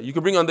yaitze. You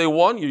can bring on day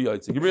one, you're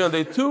yaitze. You can bring on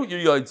day two,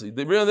 you're yaitze.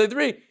 They bring on day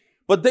three.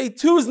 But day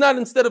two is not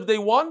instead of day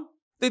one.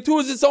 Day two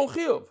is its own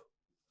chiyuv.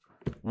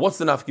 What's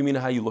the nafkamina,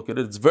 how you look at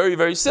it? It's very,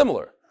 very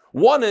similar.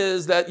 One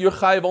is that you're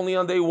chayiv only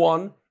on day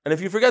one, and if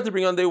you forget to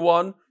bring on day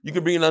one, you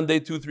can bring it on day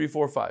 2, 3,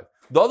 4, 5.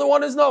 The other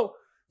one is no.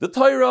 The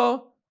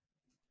Torah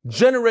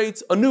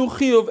generates a new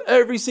chiyuv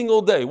every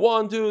single day.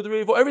 1, 2,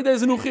 3, 4. Every day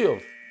is a new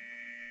chiyuv.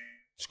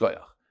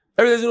 Shkoyach.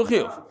 Every day is a new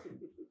chiyuv.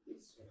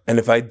 And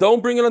if I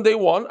don't bring it on day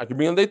one, I can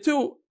bring it on day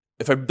two.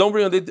 If I don't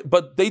bring it on day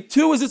but day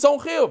two is its own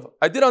chiyuv.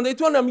 I did on day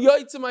two, and I'm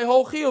yaitz in my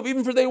whole chiyuv,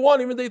 even for day one,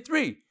 even day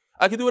three.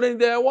 I can do it any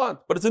day I want.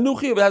 But it's a new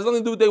chiyuv. It has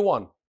nothing to do with day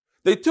one.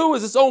 Day two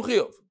is its own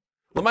chiyuv.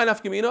 L'may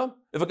nafkamina,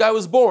 if a guy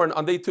was born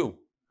on day two.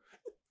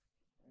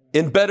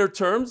 In better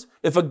terms,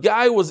 if a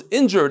guy was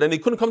injured and he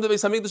couldn't come to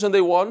Beis HaMikdash on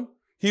day one,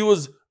 he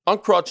was on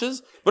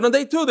crutches, but on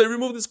day two they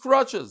removed his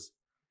crutches.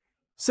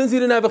 Since he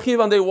didn't have a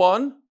chiyuv on day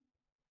one,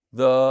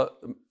 the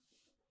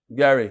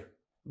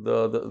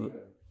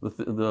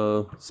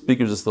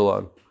speakers are still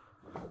on.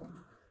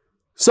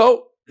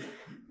 So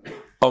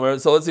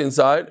let's see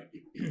inside.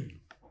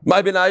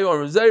 My benayu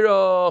on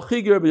Rezeira,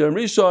 Chigir b'yom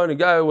Rishon. A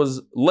guy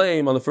was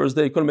lame on the first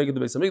day, couldn't make it to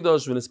Beis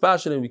Hamikdash. When his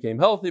passion and became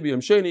healthy, b'yom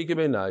Sheni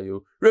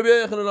kibenayu. Rabbi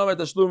Yochanan Amar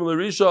tashlum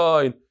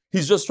l'Rishon.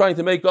 He's just trying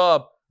to make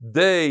up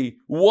day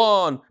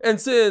one.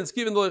 And since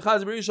given the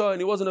Lechazi b'Rishon,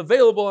 he wasn't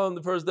available on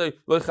the first day,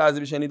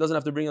 Lechazi b'Sheni, he doesn't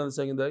have to bring it on the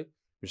second day.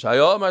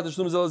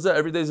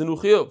 Every day is a new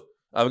chiyuv.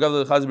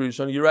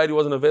 You're right, he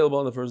wasn't available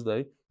on the first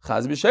day.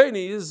 Chazi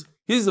b'Sheni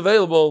he's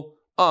available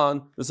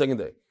on the second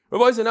day.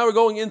 Rabbi said, now we're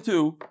going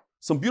into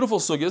some beautiful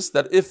sugyas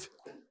that if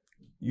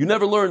you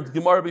never learned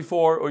Gemara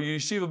before, or you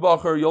yeshiva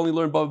bacher, you only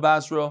learned Bava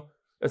Basra,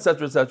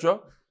 etc., etc.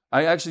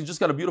 I actually just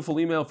got a beautiful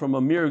email from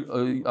Amir.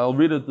 I'll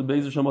read it, the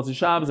Be'ezer Shamotzi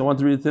Shabbos. I want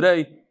to read it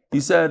today. He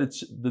said,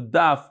 it's the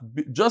daf,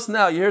 just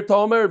now, you hear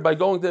Tomer, by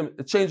going to him,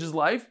 it changed his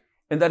life,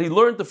 and that he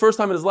learned the first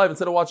time in his life,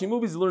 instead of watching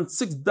movies, he learned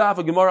 6 daf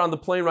of Gemara on the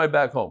plane ride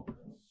back home.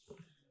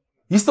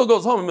 He still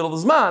goes home in the middle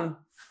of the Zman,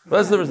 but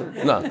that's never,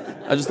 no,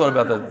 I just thought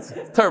about that. It's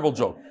a terrible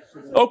joke.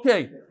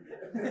 Okay.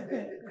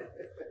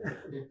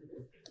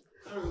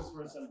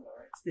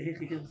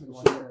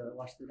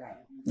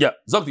 Yeah,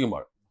 Zok the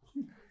Gemara.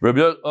 Rabbi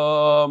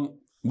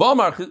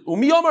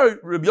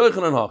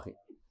Yochanan Hachi.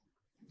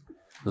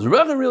 Does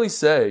Rabbi Yochanan really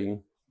say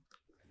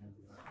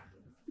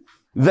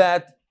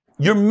that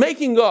you're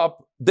making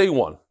up day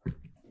one?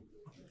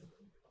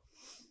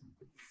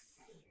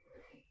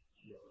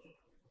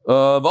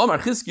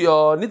 What's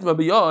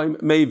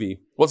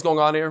going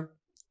on here?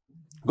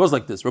 It goes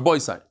like this. Rabbi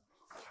Yisai.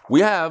 We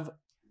have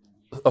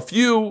a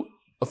few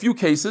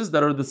cases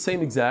that are the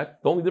same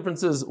exact. The only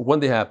difference is when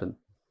they happen.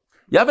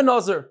 You have a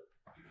nazir.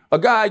 A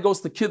guy goes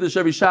to Kiddush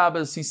every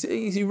Shabbos.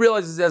 He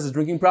realizes he has a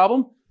drinking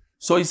problem.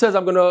 So he says,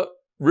 I'm going to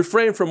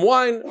refrain from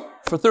wine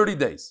for 30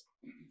 days.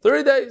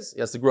 30 days. He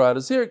has to grow out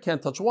his hair.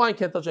 Can't touch wine.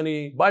 Can't touch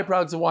any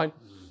byproducts of wine.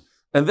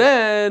 And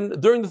then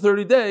during the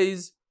 30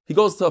 days, he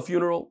goes to a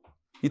funeral.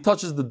 He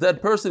touches the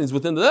dead person. He's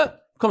within the death.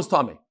 Comes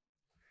Tomei.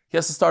 He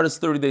has to start his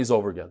 30 days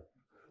over again.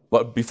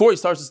 But before he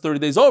starts his 30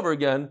 days over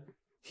again,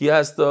 he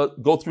has to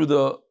go through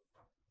the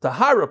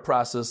tahara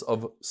process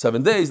of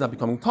 7 days, not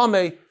becoming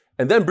tamei,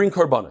 and then bring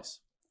karbanos.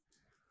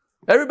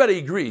 Everybody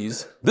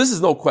agrees, this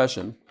is no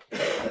question.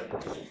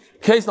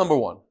 Case number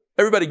 1.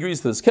 Everybody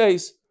agrees to this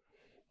case.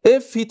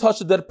 If he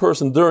touched a dead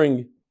person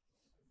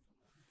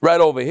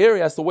right over here,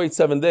 he has to wait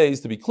 7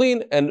 days to be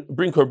clean and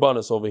bring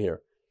karbanos over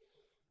here.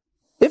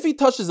 If he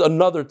touches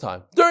another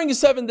time, during his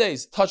 7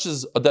 days,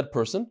 touches a dead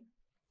person,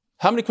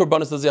 how many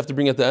karbanos does he have to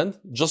bring at the end?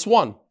 Just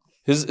one.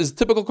 His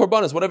typical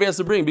korbanos, whatever he has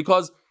to bring,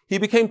 because he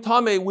became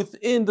tamei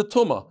within the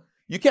tumah.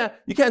 You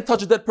can't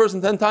touch a dead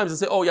person 10 times and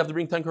say, oh, you have to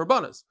bring 10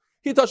 korbanos.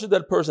 He touched a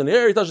dead person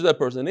here, he touched a dead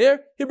person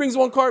here, he brings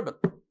 1 carbon.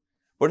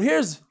 But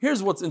here's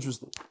what's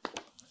interesting.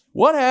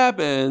 What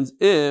happens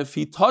if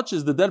he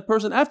touches the dead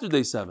person after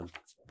day 7,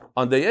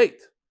 on day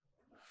 8?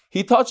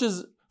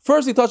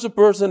 First he touched the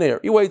person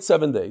here, he waits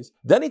 7 days.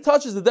 Then he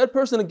touches the dead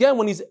person again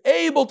when he's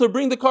able to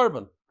bring the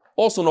carbon.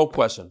 Also no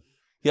question.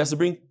 He has to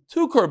bring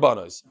 2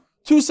 korbanos.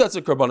 2 sets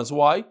of karbanos.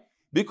 Why?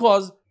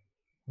 Because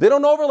they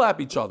don't overlap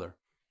each other.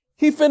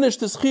 He finished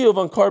his chiyuv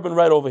on carbon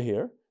right over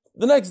here.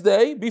 the next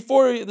day,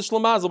 before the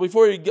Shlamazel,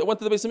 before he went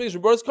to the Beis Hamikdash, he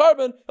brought his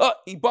carbon,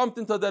 he bumped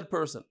into a dead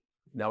person.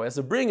 Now he has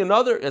to bring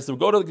another, he has to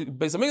go to the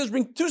Beis Hamikdash,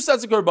 bring 2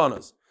 sets of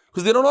karbanos,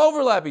 because they don't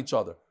overlap each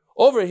other.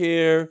 Over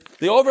here,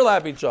 they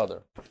overlap each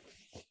other.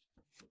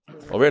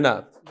 Over here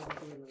not.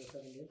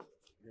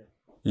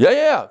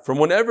 Yeah. From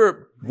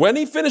when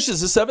he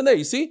finishes his 7 days,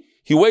 you see,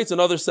 he waits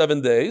another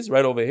 7 days,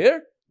 right over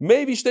here.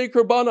 Maybe shtei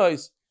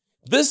karbanos.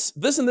 This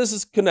and this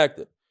is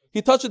connected.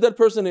 He touched a dead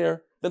person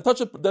here, then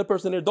touch a dead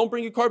person here. Don't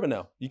bring your carbon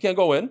now. You can't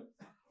go in.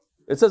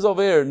 It says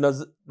over here,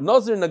 Nazir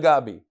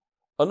Nagabi.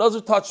 A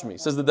Nazir touched me,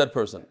 says the dead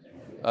person.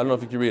 I don't know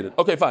if you can read it.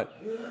 Okay, fine.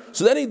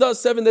 So then he does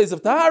 7 days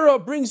of Tahara,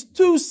 brings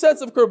 2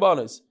 sets of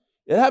karbanos.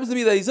 It happens to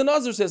be that he's a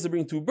Nazir, so he has to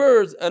bring 2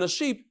 birds and a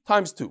sheep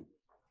times 2.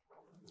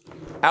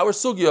 Our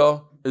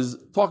sugya is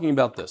talking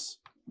about this.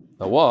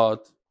 Now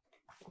what?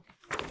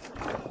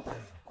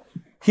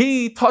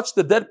 He touched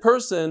the dead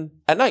person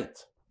at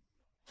night.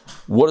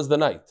 What is the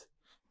night?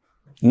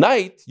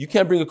 Night, you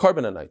can't bring a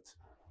carbon at night.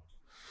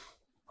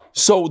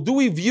 So do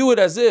we view it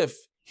as if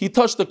he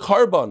touched the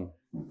carbon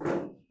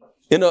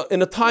in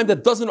a time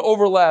that doesn't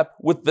overlap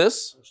with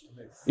this?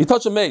 He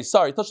touched a mace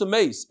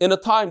in a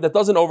time that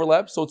doesn't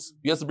overlap, so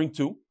he has to bring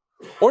 2.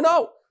 Or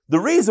no, the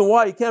reason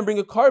why he can't bring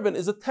a carbon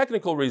is a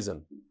technical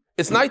reason.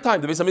 It's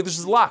nighttime, the Beis Hamikdash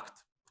is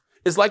locked.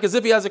 It's like as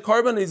if he has a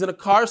carbon and he's in a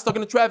car stuck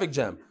in a traffic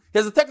jam. He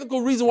has a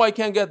technical reason why he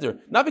can't get there.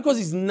 Not because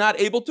he's not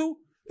able to,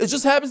 it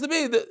just happens to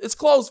be that it's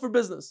closed for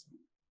business.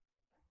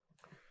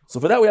 So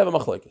for that we have a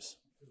machlekes.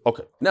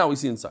 Okay, now we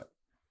see inside.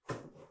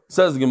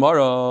 Says the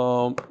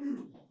Gemara,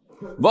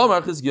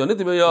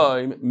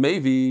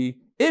 maybe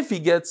if he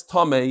gets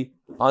tamei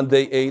on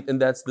day 8, and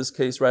that's this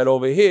case right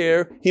over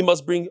here, he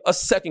must bring a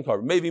second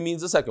carbon. Maybe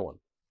means the second one.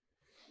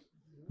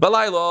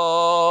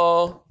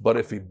 Balayla. But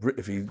if he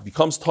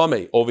becomes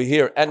tamei over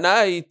here at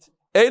night,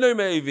 Eino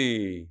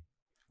maybe.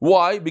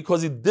 Why?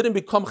 Because he didn't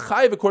become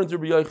chayiv according to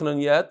Rabbi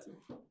Yochanan yet.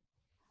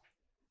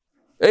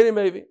 Eino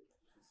maybe.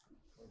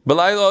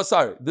 Balayla.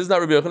 Sorry, this is not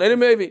Rabbi Yochanan. Eino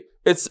maybe.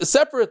 It's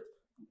separate.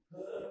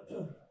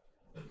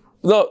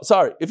 No,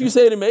 sorry. If you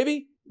say Eino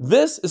maybe,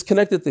 this is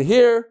connected to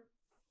here,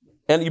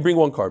 and you bring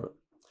 1 carbon.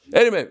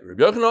 Anyway,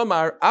 Rabbi Yochanan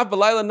Omar, Av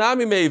Balayla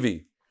Nami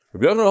maybe.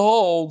 Rabbi Yochanan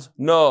holds,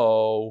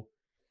 no.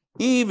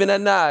 Even at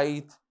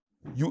night,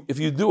 if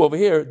you do over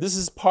here,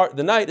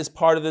 the night is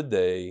part of the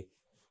day.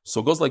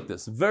 So it goes like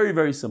this. Very,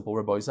 very simple,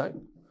 Rabbi Isai.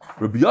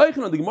 Rabbi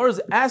Yochanan, the Gemara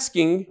is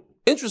asking,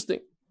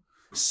 interesting.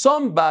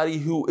 Somebody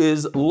who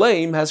is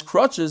lame, has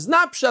crutches,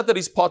 not pshat that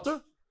he's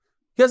potter.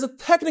 He has a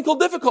technical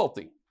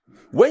difficulty.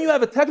 When you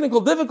have a technical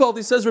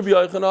difficulty, says Rabbi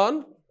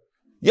Yochanan,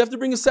 you have to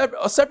bring a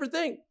separate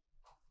thing.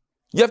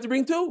 You have to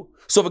bring 2.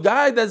 So if a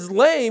guy that's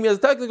lame, he has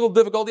a technical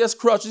difficulty, he has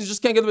crutches, he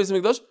just can't get the Beis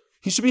Hamikdash,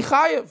 he should be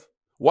chayev.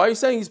 Why are you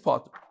saying he's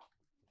potter?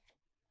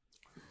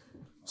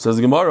 Says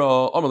the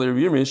Gemara,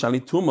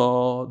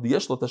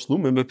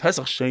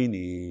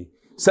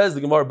 says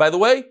the Gemara, by the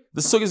way, the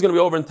sugya is going to be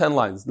over in 10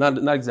 lines, not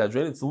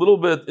exaggerating. It's a little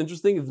bit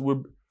interesting.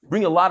 We're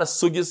bringing a lot of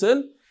sugyas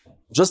in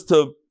just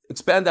to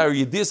expand our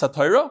Yediyas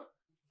HaTorah, and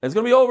it's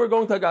going to be over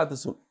going to Agatha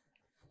soon.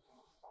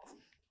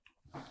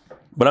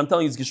 But I'm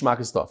telling you, it's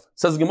Gishmak stuff.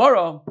 Says the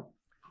Gemara,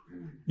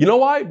 you know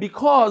why?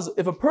 Because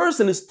if a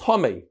person is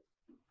tamei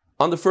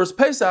on the first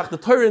Pesach, the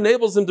Torah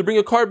enables him to bring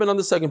a carbon on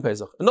the second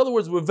Pesach. In other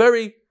words, we're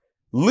very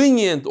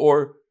lenient,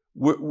 or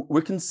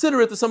we're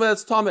considerate to somebody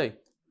that's tamei.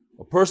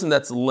 A person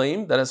that's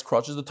lame, that has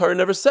crutches, the Torah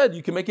never said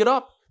you can make it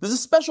up. There's a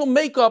special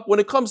makeup when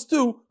it comes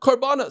to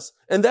karbanas.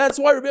 And that's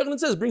why Rabbi Yochanan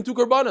says, bring 2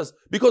 karbanas,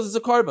 because it's a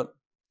carbon.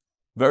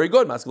 Very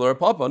good. Maskler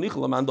Papa,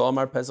 Nichel Amanda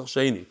Amar Pesach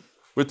Sheni.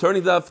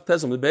 Returning to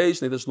Tesum the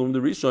Beish, Tashlum the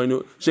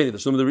Rishonu, Sheni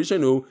Tashlum the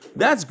Rishonu.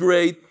 That's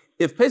great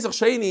if Pesach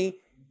Sheni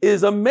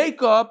is a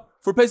makeup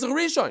for Pesach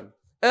Rishon.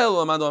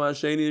 But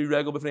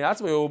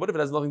if it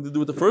has nothing to do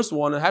with the first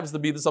one, it happens to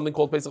be something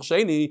called Pesach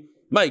Sheni.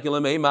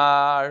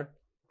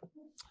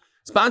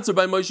 Sponsored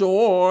by Moshe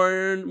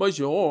Horn.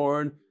 Moshe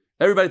Horn.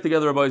 Everybody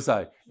together, Rabbi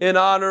Isai. In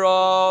honor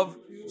of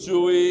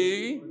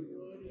Shui,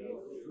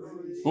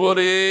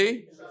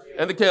 Woody,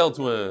 and the Kale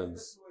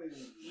twins.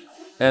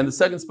 And the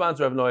second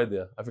sponsor, I have no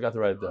idea. I forgot to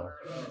write it down.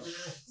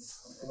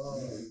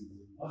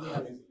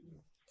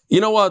 You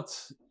know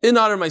what? In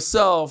honor of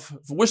myself,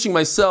 wishing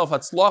myself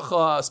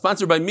Hatzlacha,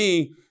 sponsored by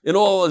me in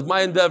all of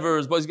my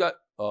endeavors. Boys got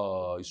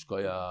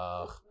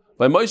Ishkoyach.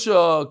 By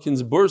Moshe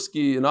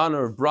Kinsbursky in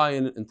honor of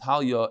Brian and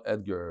Talia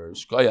Edgar.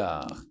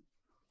 Ishkoyach.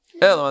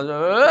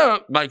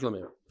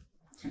 Michael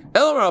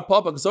Elamar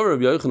Papa Kasover of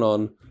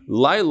Yochanan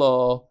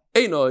Laila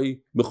Einoi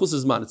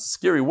Mechusizman. It's a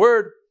scary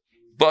word,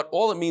 but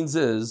all it means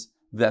is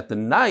that the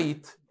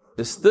night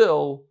is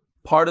still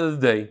part of the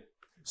day.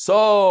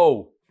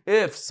 So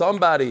if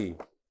somebody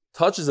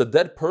touches a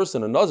dead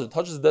person, another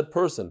touches a dead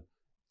person,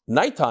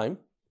 nighttime,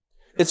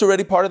 it's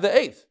already part of the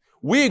 8th.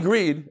 We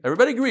agreed,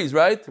 everybody agrees,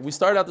 right? We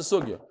started out the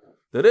sugya,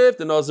 that if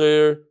the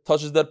Nazir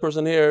touches a dead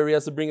person here, he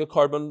has to bring a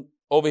carbon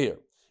over here.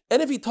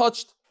 And if he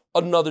touched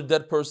another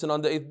dead person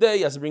on the 8th day,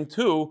 he has to bring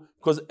 2,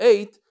 because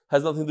 8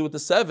 has nothing to do with the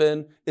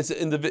 7, it's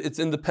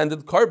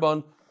independent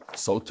carbon.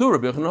 So too,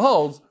 Rabbi Yochanan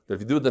holds that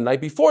if you do it the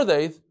night before the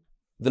 8th,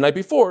 the night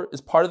before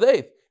is part of the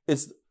 8th.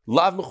 It's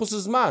lav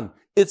mechusas zman.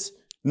 It's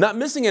not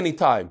missing any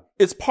time.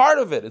 It's part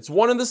of it. It's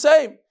one and the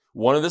same.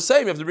 One and the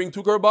same. You have to bring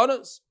 2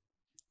 karbanos.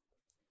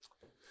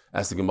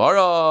 Ask the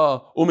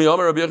Gemara, Umi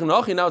Omer Rabbi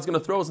Yochanan. Now it's going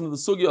to throw us into the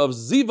sugya of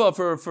ziva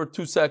for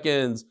 2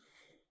 seconds.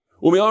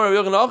 Umi Omer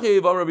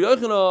Rabbi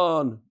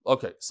Yochanan.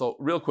 Okay, so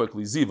real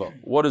quickly, ziva.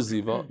 What is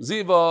ziva?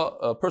 Ziva,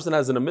 a person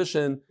has an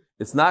emission.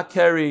 It's not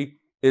carry.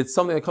 It's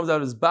something that comes out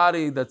of his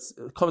body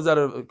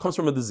comes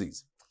from a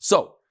disease.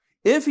 So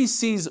if he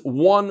sees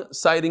one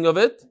sighting of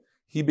it,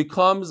 he's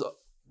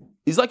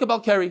like a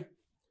Balkari.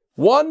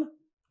 One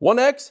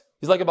X,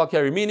 he's like a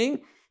Balkari,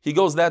 meaning he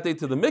goes that day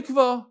to the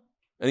mikvah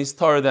and he's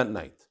tar that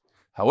night.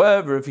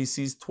 However, if he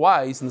sees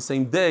twice in the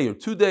same day or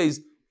 2 days,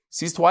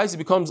 sees twice, he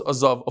becomes a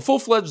zav, a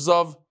full-fledged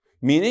zav,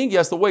 meaning he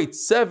has to wait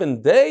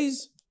 7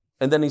 days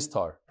and then he's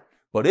tar.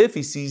 But if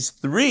he sees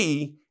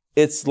 3,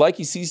 it's like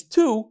he sees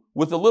 2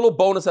 with a little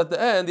bonus at the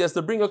end. He has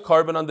to bring a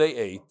carbon on day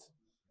 8.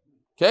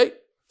 Okay?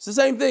 It's the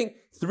same thing.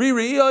 3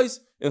 re'iyos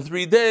in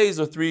 3 days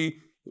or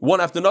 3, one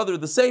after another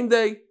the same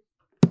day.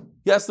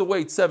 He has to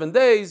wait 7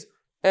 days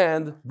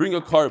and bring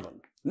a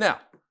carbon. Now,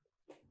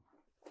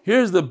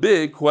 here's the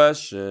big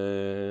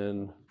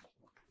question.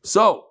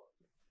 So,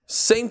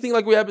 same thing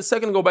like we had a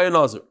second ago by a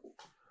nazir.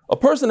 A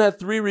person had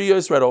 3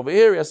 re'iyos right over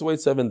here. He has to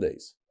wait 7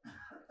 days.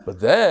 But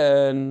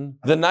then,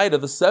 the night of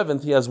the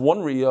 7th, he has 1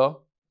 re'iyah.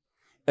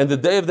 And the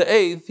day of the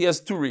 8th, he has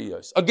 2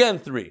 re'iyos. Again,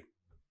 3.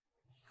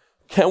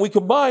 Can we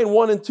combine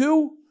 1 and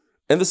 2?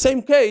 In the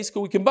same case,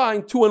 can we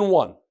combine 2 and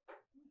 1?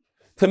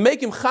 To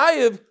make him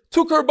chayiv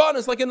 2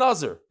 karbanos like a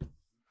nazir.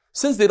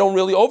 Since they don't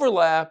really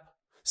overlap,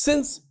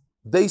 since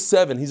day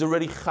 7, he's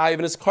already chayiv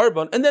in his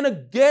carbon, and then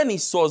again he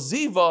saw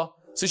ziva,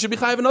 so he should be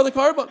chayiv another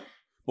carbon.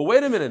 But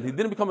wait a minute, he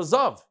didn't become a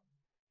zav.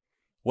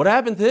 What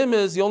happened to him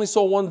is he only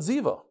saw 1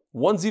 ziva.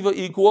 1 ziva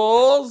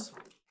equals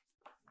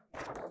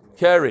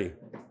carry.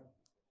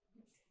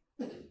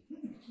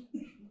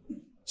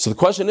 So the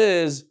question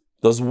is,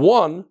 does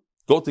 1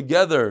 go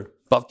together,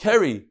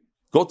 Balkari,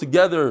 go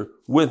together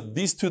with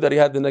these 2 that he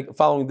had the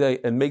following day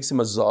and makes him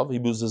a zav? He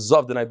was a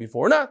zav the night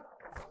before or not?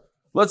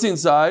 Let's see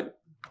inside.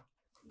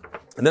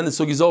 And then the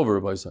sugi is over,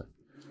 Rabbi Yisai.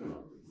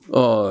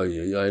 Oh,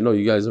 yeah, I know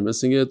you guys are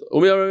missing it.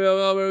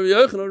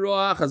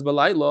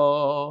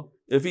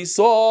 If he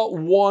saw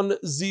 1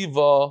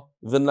 ziva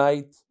the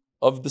night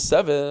of the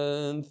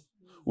 7th,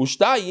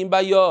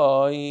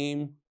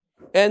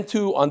 and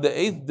 2 on the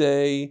 8th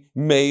day,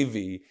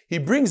 maybe he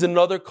brings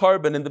another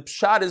carbon, and the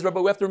pshat is, Rabbi,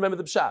 we have to remember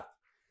the pshat,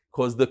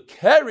 because the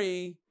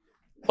carry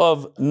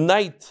of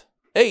night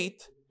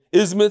 8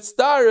 is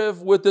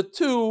mitzdaref with the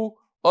 2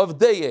 of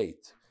day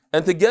 8,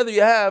 and together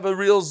you have a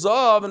real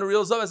zav, and a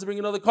real zav has to bring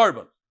another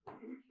carbon.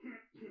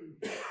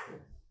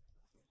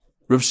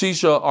 Rav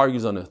Shisha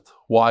argues on it.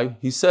 Why?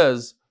 He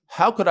says,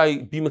 how could I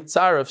be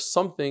mitzaref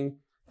something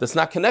that's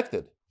not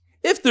connected?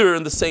 If they're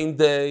in the same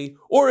day,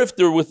 or if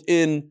they're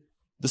within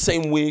the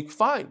same week,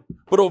 fine.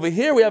 But over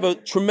here we have a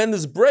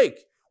tremendous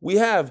break. We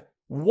have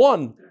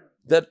 1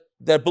 that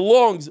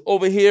belongs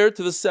over here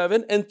to the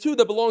 7, and 2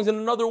 that belongs in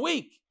another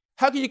week.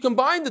 How can you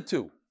combine the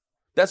 2?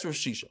 That's Rav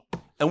Shisha.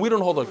 And we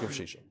don't hold like Rav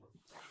Shisha.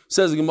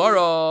 Says the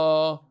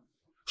Gemara,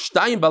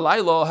 Shtayim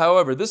balaylo,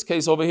 however, this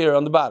case over here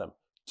on the bottom,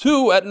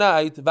 2 at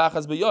night,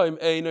 vachas b'yoyim,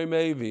 einoy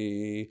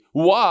mevi.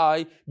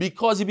 Why?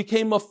 Because he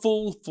became a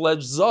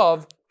full-fledged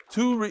zav.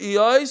 2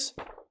 re'iyos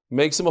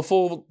makes him a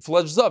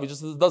full-fledged zav. He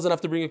just doesn't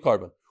have to bring a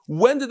carbon.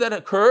 When did that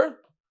occur?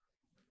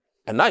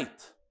 At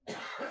night.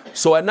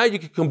 So at night you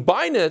can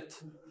combine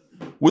it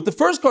with the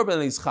first carbon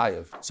and he's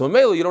chayiv. So in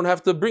Mela you don't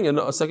have to bring in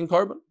a second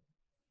carbon.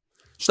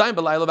 You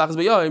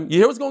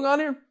hear what's going on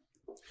here?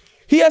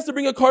 He has to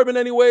bring a carbon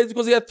anyways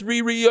because he had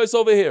 3 re'iyos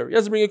over here. He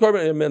has to bring a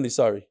carbon.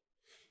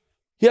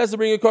 He has to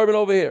bring a carbon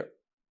over here.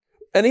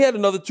 And he had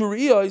another 2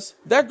 re'iyos.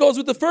 That goes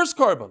with the first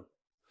carbon.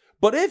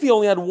 But if he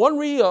only had 1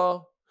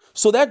 re'iyah,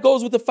 so that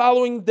goes with the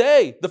following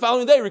day. The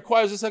following day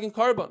requires a second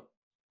carbon.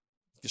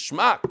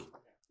 Geschmack.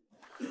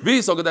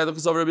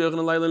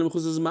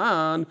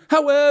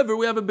 However,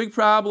 we have a big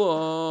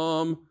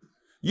problem.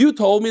 You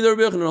told me that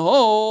Rabbi Yochanan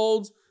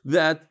holds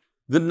that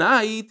the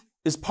night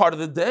is part of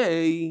the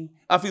day.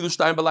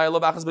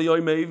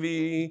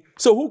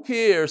 So who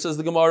cares, says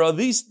the Gemara?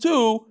 These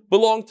 2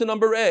 belong to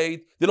number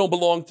 8. They don't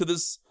belong to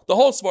this. The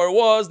whole svar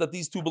was that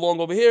these 2 belong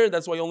over here.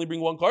 That's why you only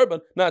bring 1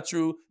 carbon. Not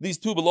true. These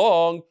 2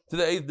 belong to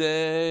the 8th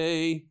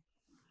day.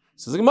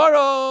 Says the Gemara,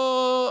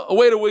 a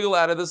way to wiggle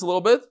out of this a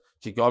little bit.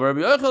 I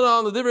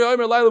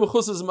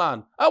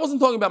wasn't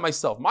talking about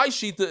myself. My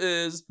shita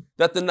is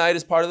that the night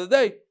is part of the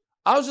day.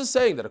 I was just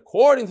saying that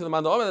according to the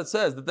Man that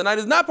says that the night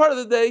is not part of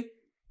the day,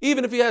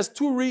 even if he has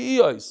 2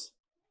 re'iyos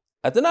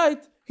at the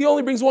night, he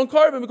only brings 1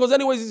 carbon because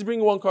anyways he's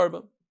bringing 1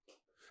 carbon.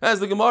 As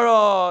the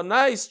Gemara,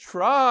 nice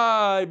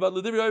try, but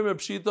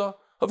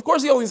of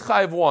course he only is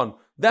chayiv 1.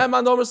 That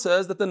Man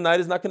says that the night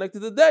is not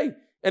connected to the day,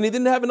 and he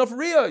didn't have enough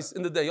re'iyos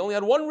in the day. He only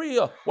had 1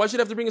 re'iyah. Why should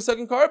he have to bring a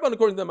second carbon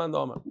according to the Man?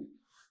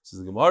 Says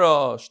the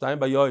Gemara,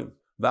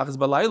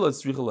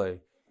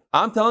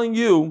 I'm telling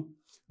you,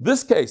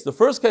 this case, the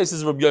first case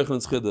is Rabbi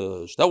Yochanan's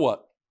Chiddush. That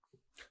what?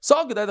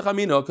 So gedai the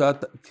chamino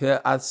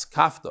as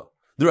kafta.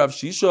 The Rav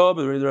Shisha,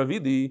 the Rav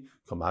Vidi,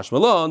 Kamash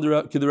Malon,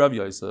 the Rav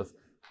Yosef.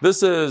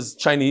 This is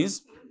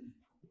Chinese.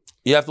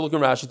 You have to look in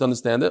Rashi to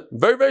understand it.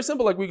 Very, very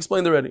simple, like we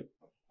explained already.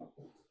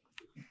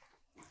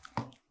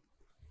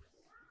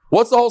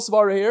 What's the whole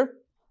svara here?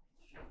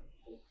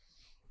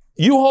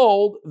 You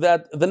hold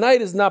that the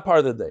night is not part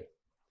of the day.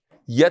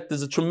 Yet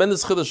there's a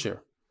tremendous chiddush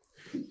here.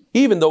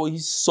 Even though he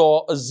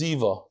saw a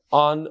ziva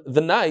on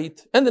the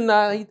night, and the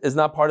night is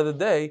not part of the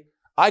day,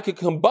 I could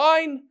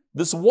combine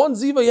this one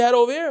ziva he had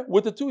over here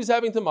with the two he's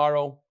having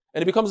tomorrow,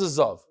 and it becomes a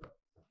zav.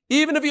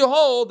 Even if you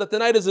hold that the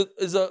night is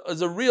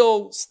a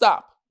real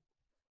stop.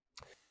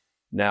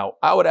 Now,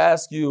 I would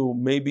ask you,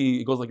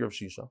 maybe it goes like Rav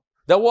Shisha,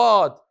 that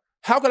what?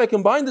 How can I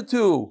combine the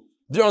two?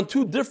 They're on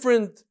two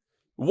different,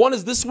 one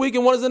is this week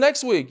and one is the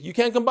next week. You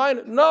can't combine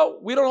it. No,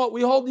 we don't.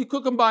 We hold you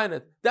could combine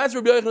it. That's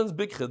Rabbi Yochanan's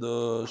big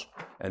chiddush.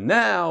 And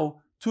now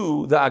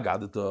to the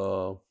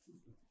Agadata.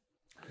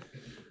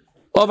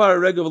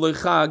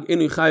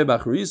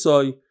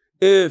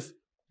 If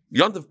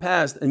Yontav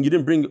passed and you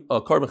didn't bring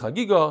a korban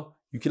chagiga,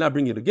 you cannot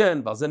bring it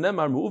again.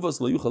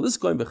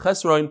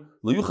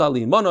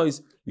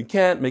 You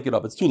can't make it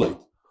up. It's too late.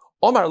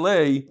 Omar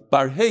lei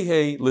bar hey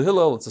hey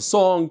lehillel. It's a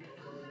song.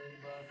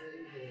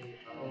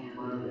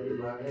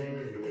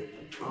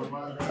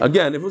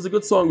 Again, if it was a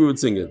good song, we would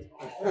sing it.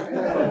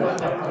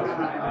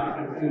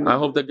 I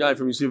hope that guy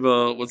from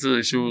Yeshiva, what's the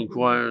Yeshiva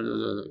choir?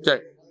 Okay.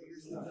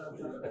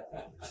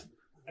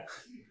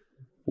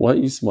 Why are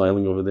you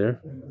smiling over there?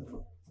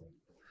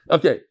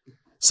 Okay.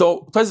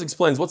 So Taisus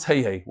explains what's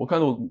hey hey. What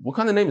kind of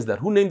name is that?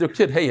 Who named their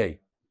kid hey hey?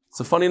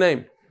 It's a funny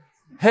name.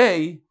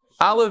 Hey,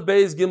 Aleph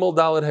Beis Gimel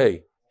Dalet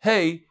Hey.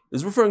 Hey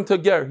is referring to a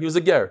ger. He was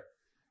a ger.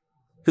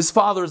 His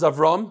father is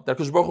Avram. That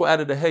Kosh Baruch Hu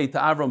added a hey to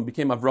Avram,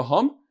 became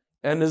Avraham.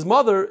 And his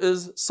mother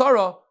is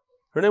Sarah.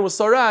 Her name was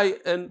Sarai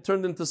and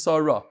turned into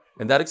Sarah.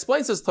 And that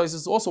explains, says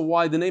Taisus, also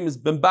why the name is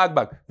Ben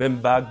Bagbag.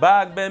 Ben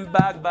Bagbag, Ben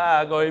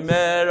Bagbag,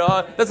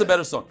 Oimer. That's a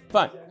better song.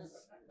 Fine.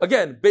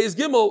 Again, Beis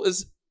Gimel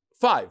is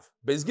 5.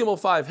 Beis Gimel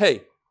 5,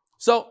 hey.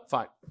 So,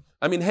 fine.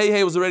 I mean, hey,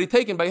 hey was already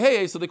taken by hey,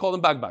 hey, so they called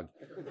him Bagbag.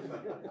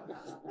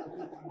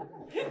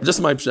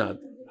 Just my pshat.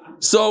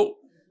 So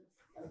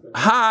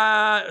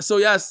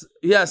yes,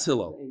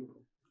 Hillel.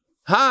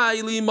 Hi,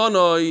 li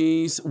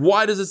manois.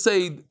 Why does it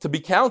say to be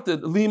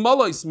counted? Li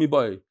malois mi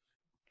boy.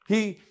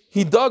 He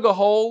dug a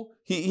hole.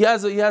 He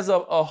has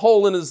a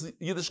hole in his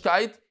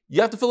Yiddishkeit.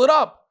 You have to fill it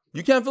up.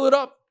 You can't fill it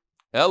up.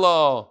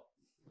 Hello.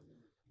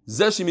 It's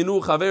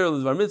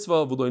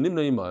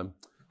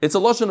a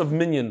lashon of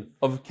minyan,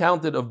 of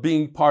counted, of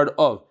being part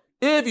of.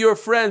 If your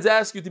friends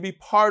ask you to be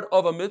part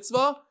of a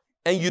mitzvah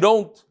and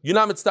you're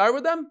not mitzvah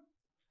with them,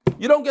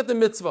 you don't get the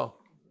mitzvah.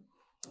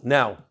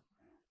 Now,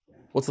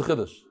 what's the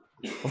chiddush?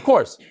 Of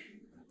course.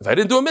 If I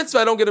didn't do a mitzvah,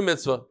 I don't get a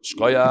mitzvah.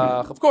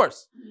 Shkoyach, of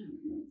course.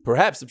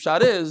 Perhaps the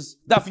pshat is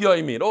daf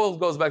yomi. It all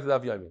goes back to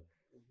daf yomi.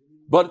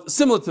 But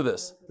similar to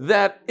this,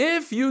 that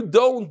if you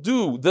don't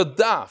do the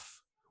daf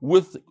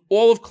with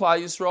all of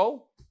Klal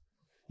Yisrael,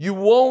 you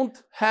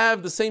won't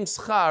have the same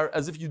schar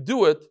as if you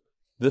do it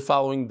the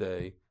following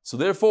day. So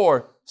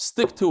therefore,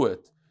 stick to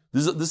it.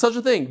 There's such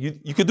a thing.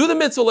 You could do the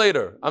mitzvah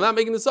later. I'm not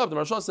making this up. The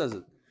Maharsha says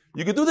it.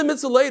 You could do the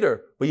mitzvah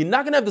later, but you're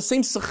not going to have the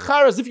same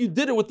schar as if you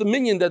did it with the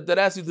minyan that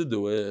asked you to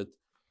do it.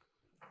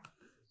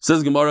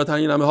 Says Gemara,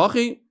 Tanya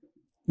Namehachi,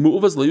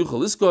 Mu'uvas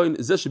Layuchal Iskoin,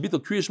 Zesh Shabito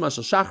Kriyashma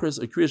Shel Shachris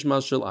or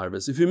Kriyashma Shel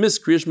Arvis. If you miss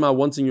Kriyashma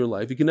once in your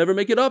life, you can never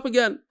make it up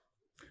again.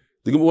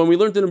 When we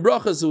learned it in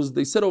Brachas,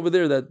 they said over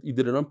there that you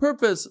did it on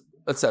purpose,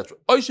 etc.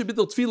 Oy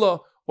Shabito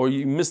Tefillah, or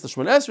you missed the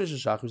Shemon Esrei Shel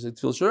Shachris,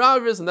 Tefillah Shel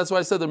Arvis, and that's why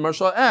I said the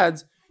Maharsha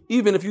adds,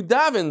 even if you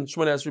daven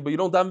Shemon Esrei, but you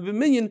don't daven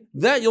B'minyan,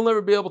 that you'll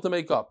never be able to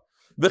make up.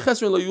 You didn't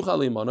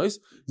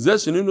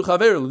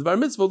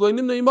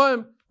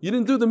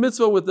do the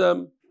mitzvah with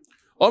them.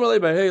 This Rabbi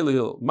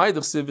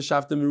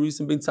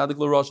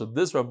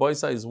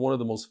Isai is one of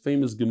the most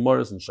famous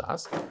Gemaras in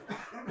Shas,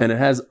 and it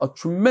has a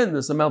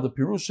tremendous amount of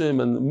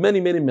pirushim, and many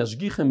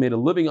meshgichim made a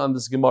living on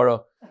this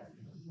Gemara.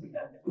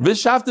 You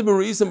should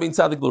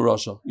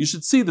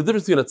see the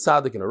difference between a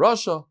tzaddik and a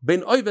rasha,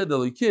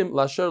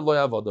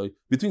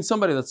 between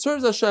somebody that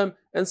serves Hashem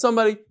and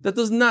somebody that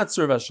does not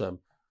serve Hashem.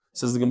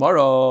 Says the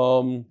Gemara,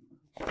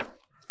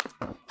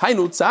 Hainu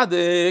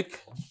tzaddik.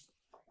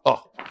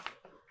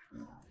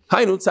 Hainu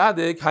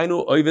tzaddik,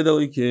 hainu oived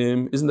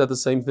elikim. Isn't that the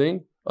same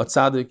thing? A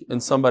tzaddik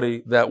and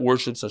somebody that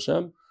worships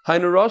Hashem.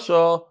 Hainu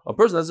rasha, a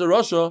person that's a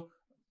rasha.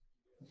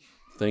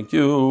 Thank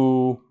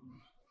you.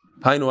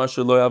 Hainu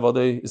asher lo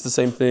yavadei. It's the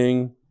same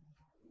thing.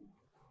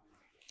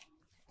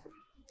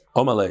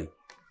 Omalei.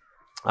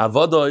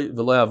 Avadoi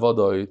v'lo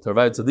yavadoi.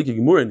 Tarvai tzaddik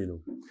gemurin.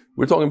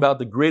 We're talking about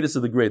the greatest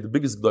of the great, the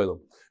biggest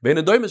gdolim. There's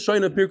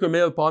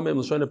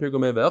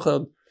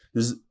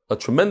a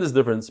tremendous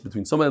difference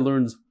between somebody that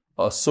learns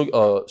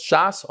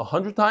Shas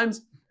 100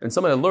 times and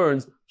somebody that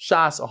learns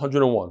Shas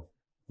 101.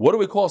 What do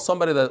we call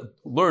somebody that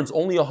learns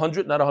only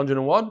 100, not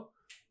 101?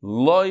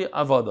 Loi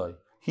avadai.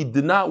 He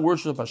did not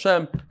worship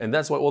Hashem, and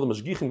that's why all the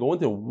mashgichim go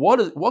into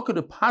what could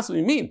it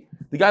possibly mean?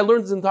 The guy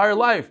learns his entire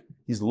life.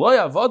 He's loi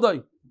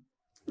avadai.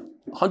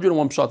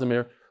 101 pshatim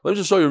here. Let me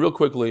just show you real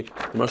quickly.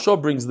 The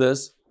Maharsha brings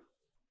this,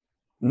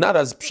 not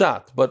as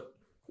pshat, but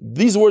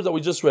these words that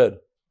we just read.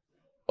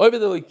 Oved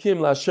Elikim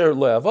lasher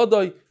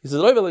le'avadai. He says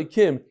Oved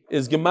Elikim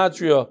is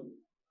gematria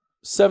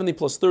 70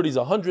 plus 30 is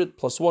 100,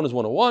 plus 1 is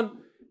 101,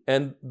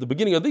 and the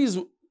beginning of these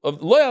of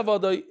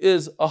le'avadai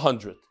is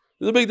 100.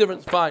 There's a big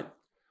difference. Fine.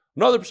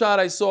 Another pshat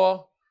I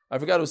saw, I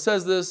forgot who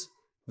says this,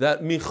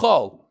 that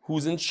Michal,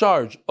 who's in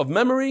charge of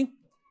memory,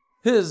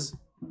 his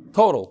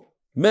total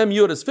Mem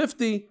Yud is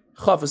 50,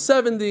 Chaf is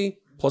 70,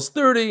 plus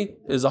 30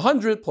 is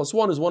 100, plus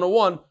 1 is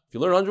 101. If you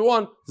learn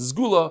 101,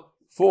 Zgula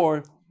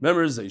for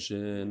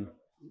memorization.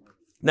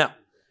 Now,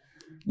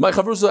 my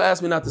Chavrusa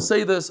asked me not to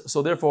say this,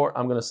 so therefore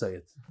I'm going to say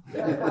it.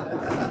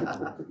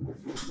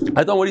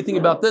 I don't. What do you think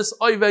about this?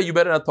 Oive, you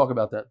better not talk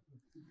about that.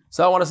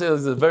 So I want to say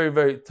this is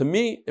very, to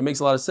me, it makes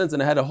a lot of sense,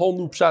 and I had a whole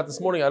new pshat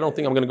this morning. I don't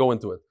think I'm going to go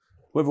into it.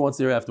 Whoever wants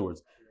to hear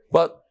afterwards.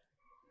 But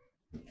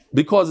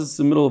because it's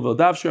the middle of a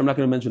daf shir, I'm not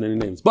going to mention any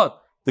names. But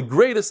the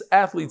greatest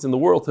athletes in the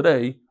world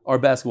today are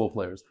basketball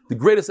players. The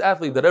greatest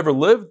athlete that ever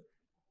lived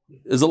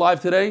is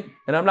alive today,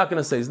 and I'm not going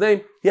to say his name.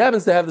 He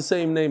happens to have the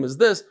same name as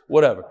this,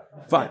 whatever.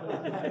 Fine.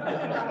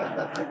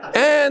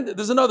 And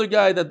there's another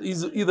guy that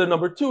he's either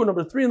number 2 or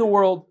number 3 in the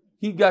world.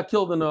 He got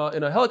killed in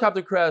a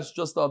helicopter crash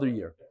just the other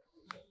year.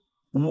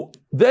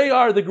 They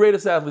are the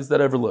greatest athletes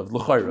that ever lived.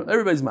 L'chayra.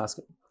 Everybody's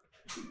masking.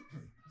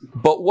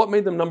 But what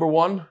made them number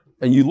 1?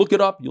 And you look it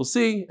up, you'll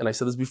see, and I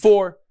said this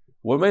before,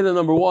 what made them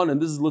number 1,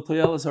 and this is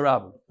L'toyeles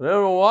harabim.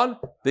 Number 1,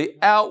 they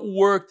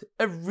outworked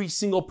every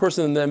single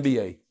person in the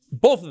NBA.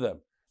 Both of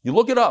them. You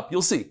look it up,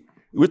 you'll see.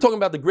 We're talking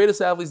about the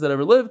greatest athletes that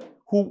ever lived,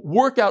 who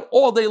work out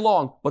all day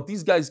long, but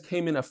these guys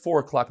came in at 4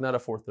 o'clock, not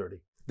at 4:30.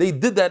 They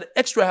did that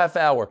extra half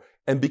hour,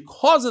 and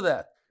because of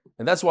that,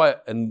 and that's why,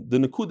 and the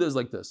Nakuda is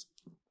like this.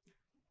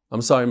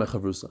 I'm sorry, my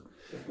Chavrusa.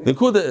 The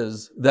Nakuda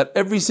is that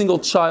every single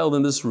child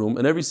in this room,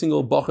 and every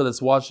single bacher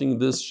that's watching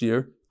this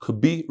year, could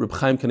be Reb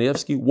Chaim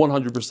Kanievsky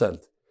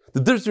 100%.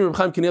 The difference between Reb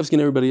Chaim Kanievsky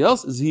and everybody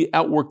else is he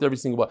outworked every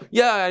single one.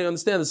 Yeah, I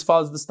understand this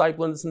follows the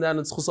stipend, this and that, and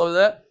it's chusov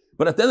that.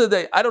 But at the end of the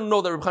day, I don't know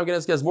that Reb Chaim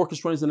Kanievsky has more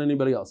kashronies than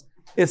anybody else.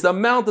 It's the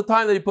amount of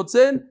time that he puts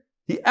in.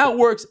 He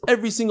outworks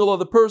every single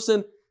other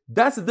person.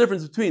 That's the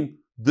difference between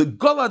the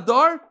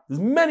Galadar.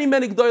 There's many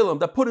Gdolim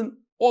that put in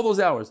all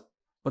those hours.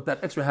 But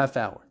that extra half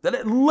hour,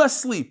 that less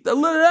sleep, that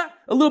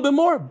a little bit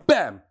more,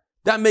 bam.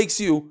 That makes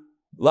you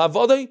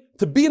la'avadai.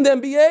 To be in the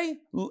NBA,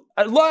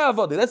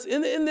 la'avadai. That's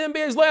in the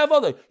NBA is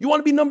la'avadai. You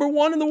want to be number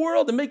 1 in the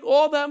world and make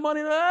all that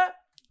money,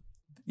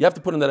 you have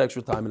to put in that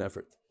extra time and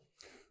effort.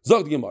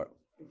 Zog the Gemara.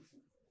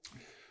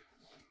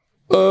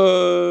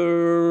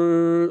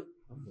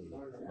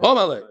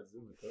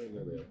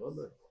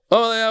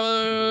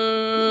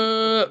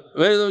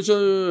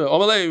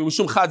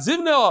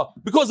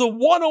 Because of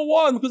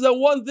 101, because of that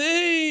one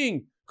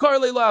thing. How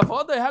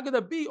could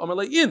that be?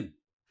 In.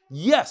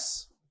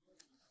 Yes.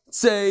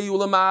 Say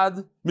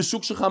ulamad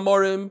mishuk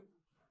shechamorim.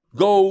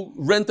 Go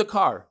rent a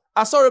car.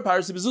 Asar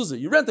parsi bezuzah.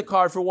 You rent a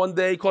car for 1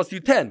 day, costs you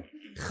 10.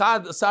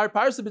 Chad asar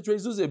parsi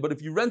betrezuzah. But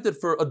if you rent it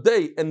for a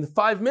day and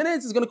 5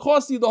 minutes, it's going to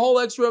cost you the whole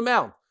extra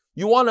amount.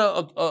 You want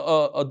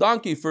a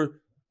donkey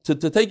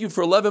to take you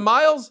for 11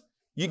 miles?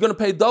 You're going to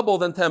pay double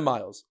than 10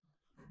 miles.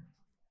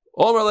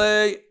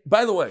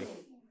 By the way,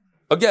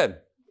 again,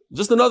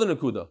 just another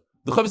nakuda.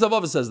 The Chavis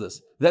Avav says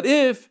this, that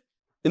if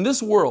in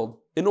this world,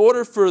 in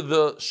order for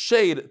the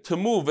shade to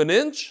move an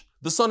inch,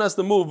 the sun has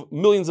to move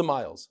millions of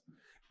miles.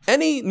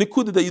 Any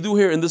nakuda that you do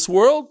here in this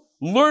world,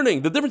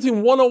 learning the difference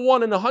between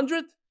 101 and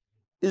 100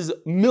 is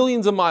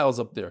millions of miles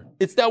up there.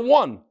 It's that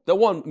one. That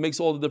one makes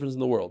all the difference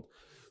in the world.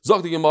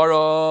 Zok the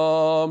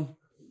Gemara.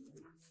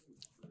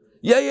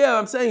 Yeah,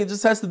 I'm saying it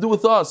just has to do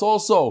with us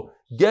also.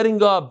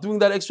 Getting up, doing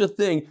that extra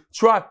thing,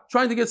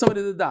 trying to get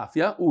somebody to the daf,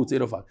 yeah? Ooh, it's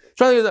 8:05.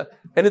 Trying to get that,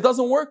 and it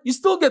doesn't work, you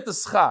still get the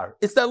schar.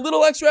 It's that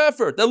little extra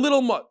effort, that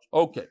little much.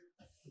 Okay.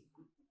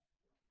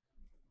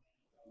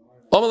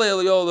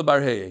 Novi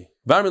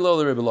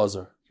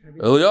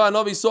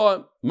saw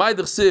him. I'm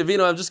just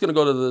going to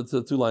go to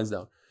the 2 lines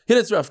down.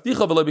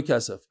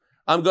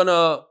 I'm going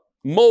to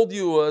mold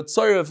you a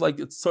tzaref like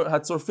it's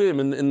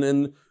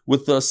hatzorfim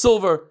with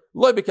silver.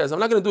 I'm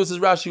not going to do this as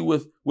Rashi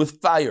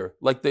with fire,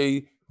 like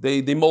they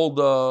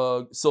mold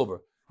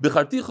silver.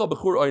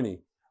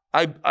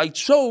 I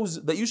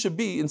chose that you should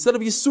be, instead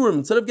of Yisurim,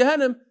 instead of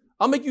Gehenim,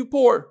 I'll make you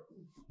poor.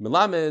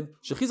 What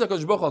should I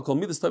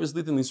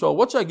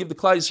give the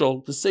Klal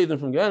Yisrael to save them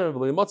from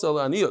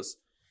Gehenim?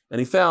 And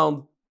he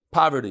found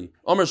poverty.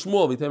 Look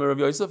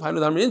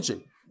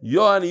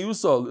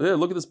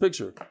at this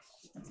picture.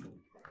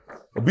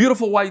 A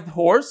beautiful white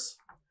horse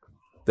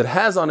that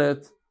has on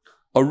it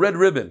a red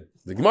ribbon.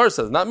 The Gemara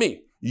says, not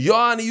me. He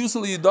bars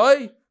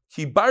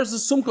the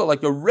sumka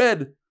like a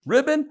red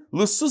ribbon,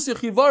 to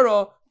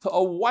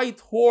a white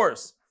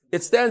horse.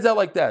 It stands out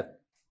like that.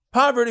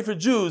 Poverty for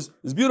Jews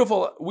is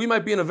beautiful. We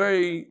might be in a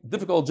very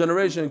difficult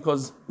generation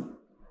because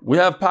we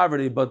have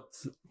poverty, but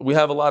we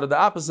have a lot of the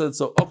opposite.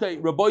 So, okay,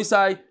 Rabbi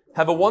Isai,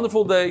 have a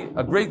wonderful day,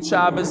 a great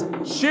Shabbos.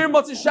 Shir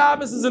Motzei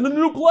Shabbos is in a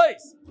new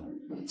place.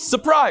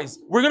 Surprise!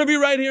 We're going to be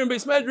right here in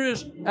Beis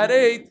Medrash at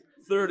 8.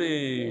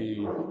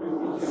 30.